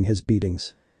faces during his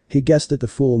beatings. He guessed that the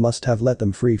fool must have let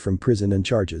them free from prison and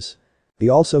charges. He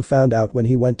also found out when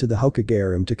he went to the Hokage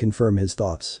room to confirm his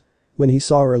thoughts. When he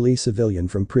saw a release civilian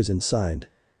from prison signed.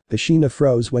 Kushina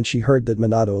froze when she heard that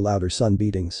Minato allowed her son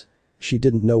beatings. She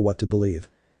didn't know what to believe.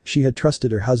 She had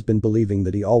trusted her husband believing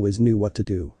that he always knew what to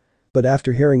do. But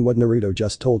after hearing what Naruto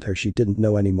just told her, she didn't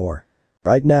know anymore.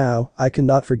 Right now, I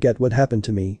cannot forget what happened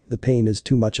to me, the pain is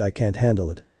too much, I can't handle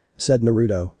it. Said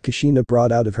Naruto. Kushina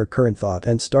brought out of her current thought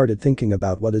and started thinking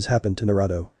about what has happened to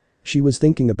Naruto. She was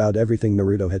thinking about everything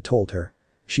Naruto had told her.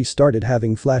 She started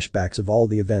having flashbacks of all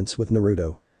the events with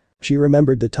Naruto. She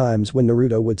remembered the times when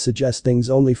Naruto would suggest things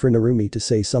only for Narumi to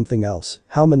say something else,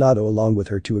 how Minato along with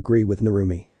her to agree with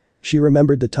Narumi. She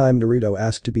remembered the time Naruto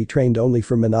asked to be trained only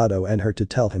for Minato and her to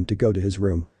tell him to go to his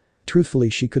room. Truthfully,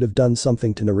 she could have done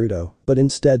something to Naruto, but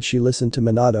instead she listened to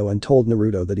Minato and told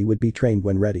Naruto that he would be trained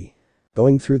when ready.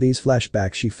 Going through these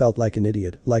flashbacks, she felt like an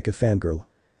idiot, like a fangirl.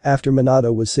 After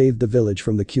Minato was saved the village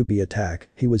from the Kyuubi attack,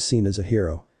 he was seen as a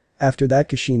hero. After that,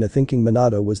 Kushina, thinking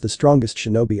Minato was the strongest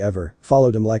shinobi ever,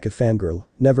 followed him like a fangirl,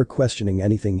 never questioning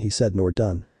anything he said nor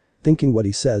done. Thinking what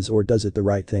he says or does it the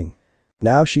right thing.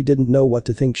 Now she didn't know what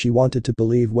to think. She wanted to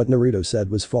believe what Naruto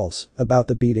said was false, about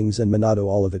the beatings and Minato,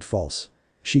 all of it false.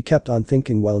 She kept on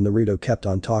thinking while Naruto kept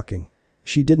on talking.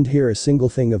 She didn't hear a single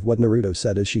thing of what Naruto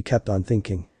said as she kept on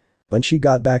thinking. When she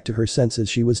got back to her senses,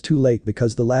 she was too late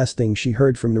because the last thing she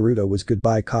heard from Naruto was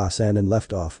goodbye Ka-san and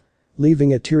left off.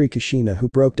 Leaving a teary Kushina who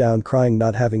broke down crying,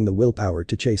 not having the willpower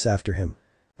to chase after him.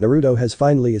 Naruto has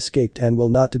finally escaped and will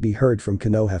not to be heard from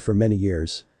Konoha for many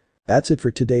years. That's it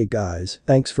for today guys,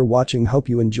 thanks for watching, hope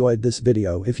you enjoyed this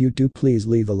video. If you do, please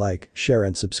leave a like, share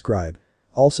and subscribe.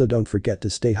 Also don't forget to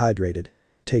stay hydrated.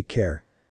 Take care.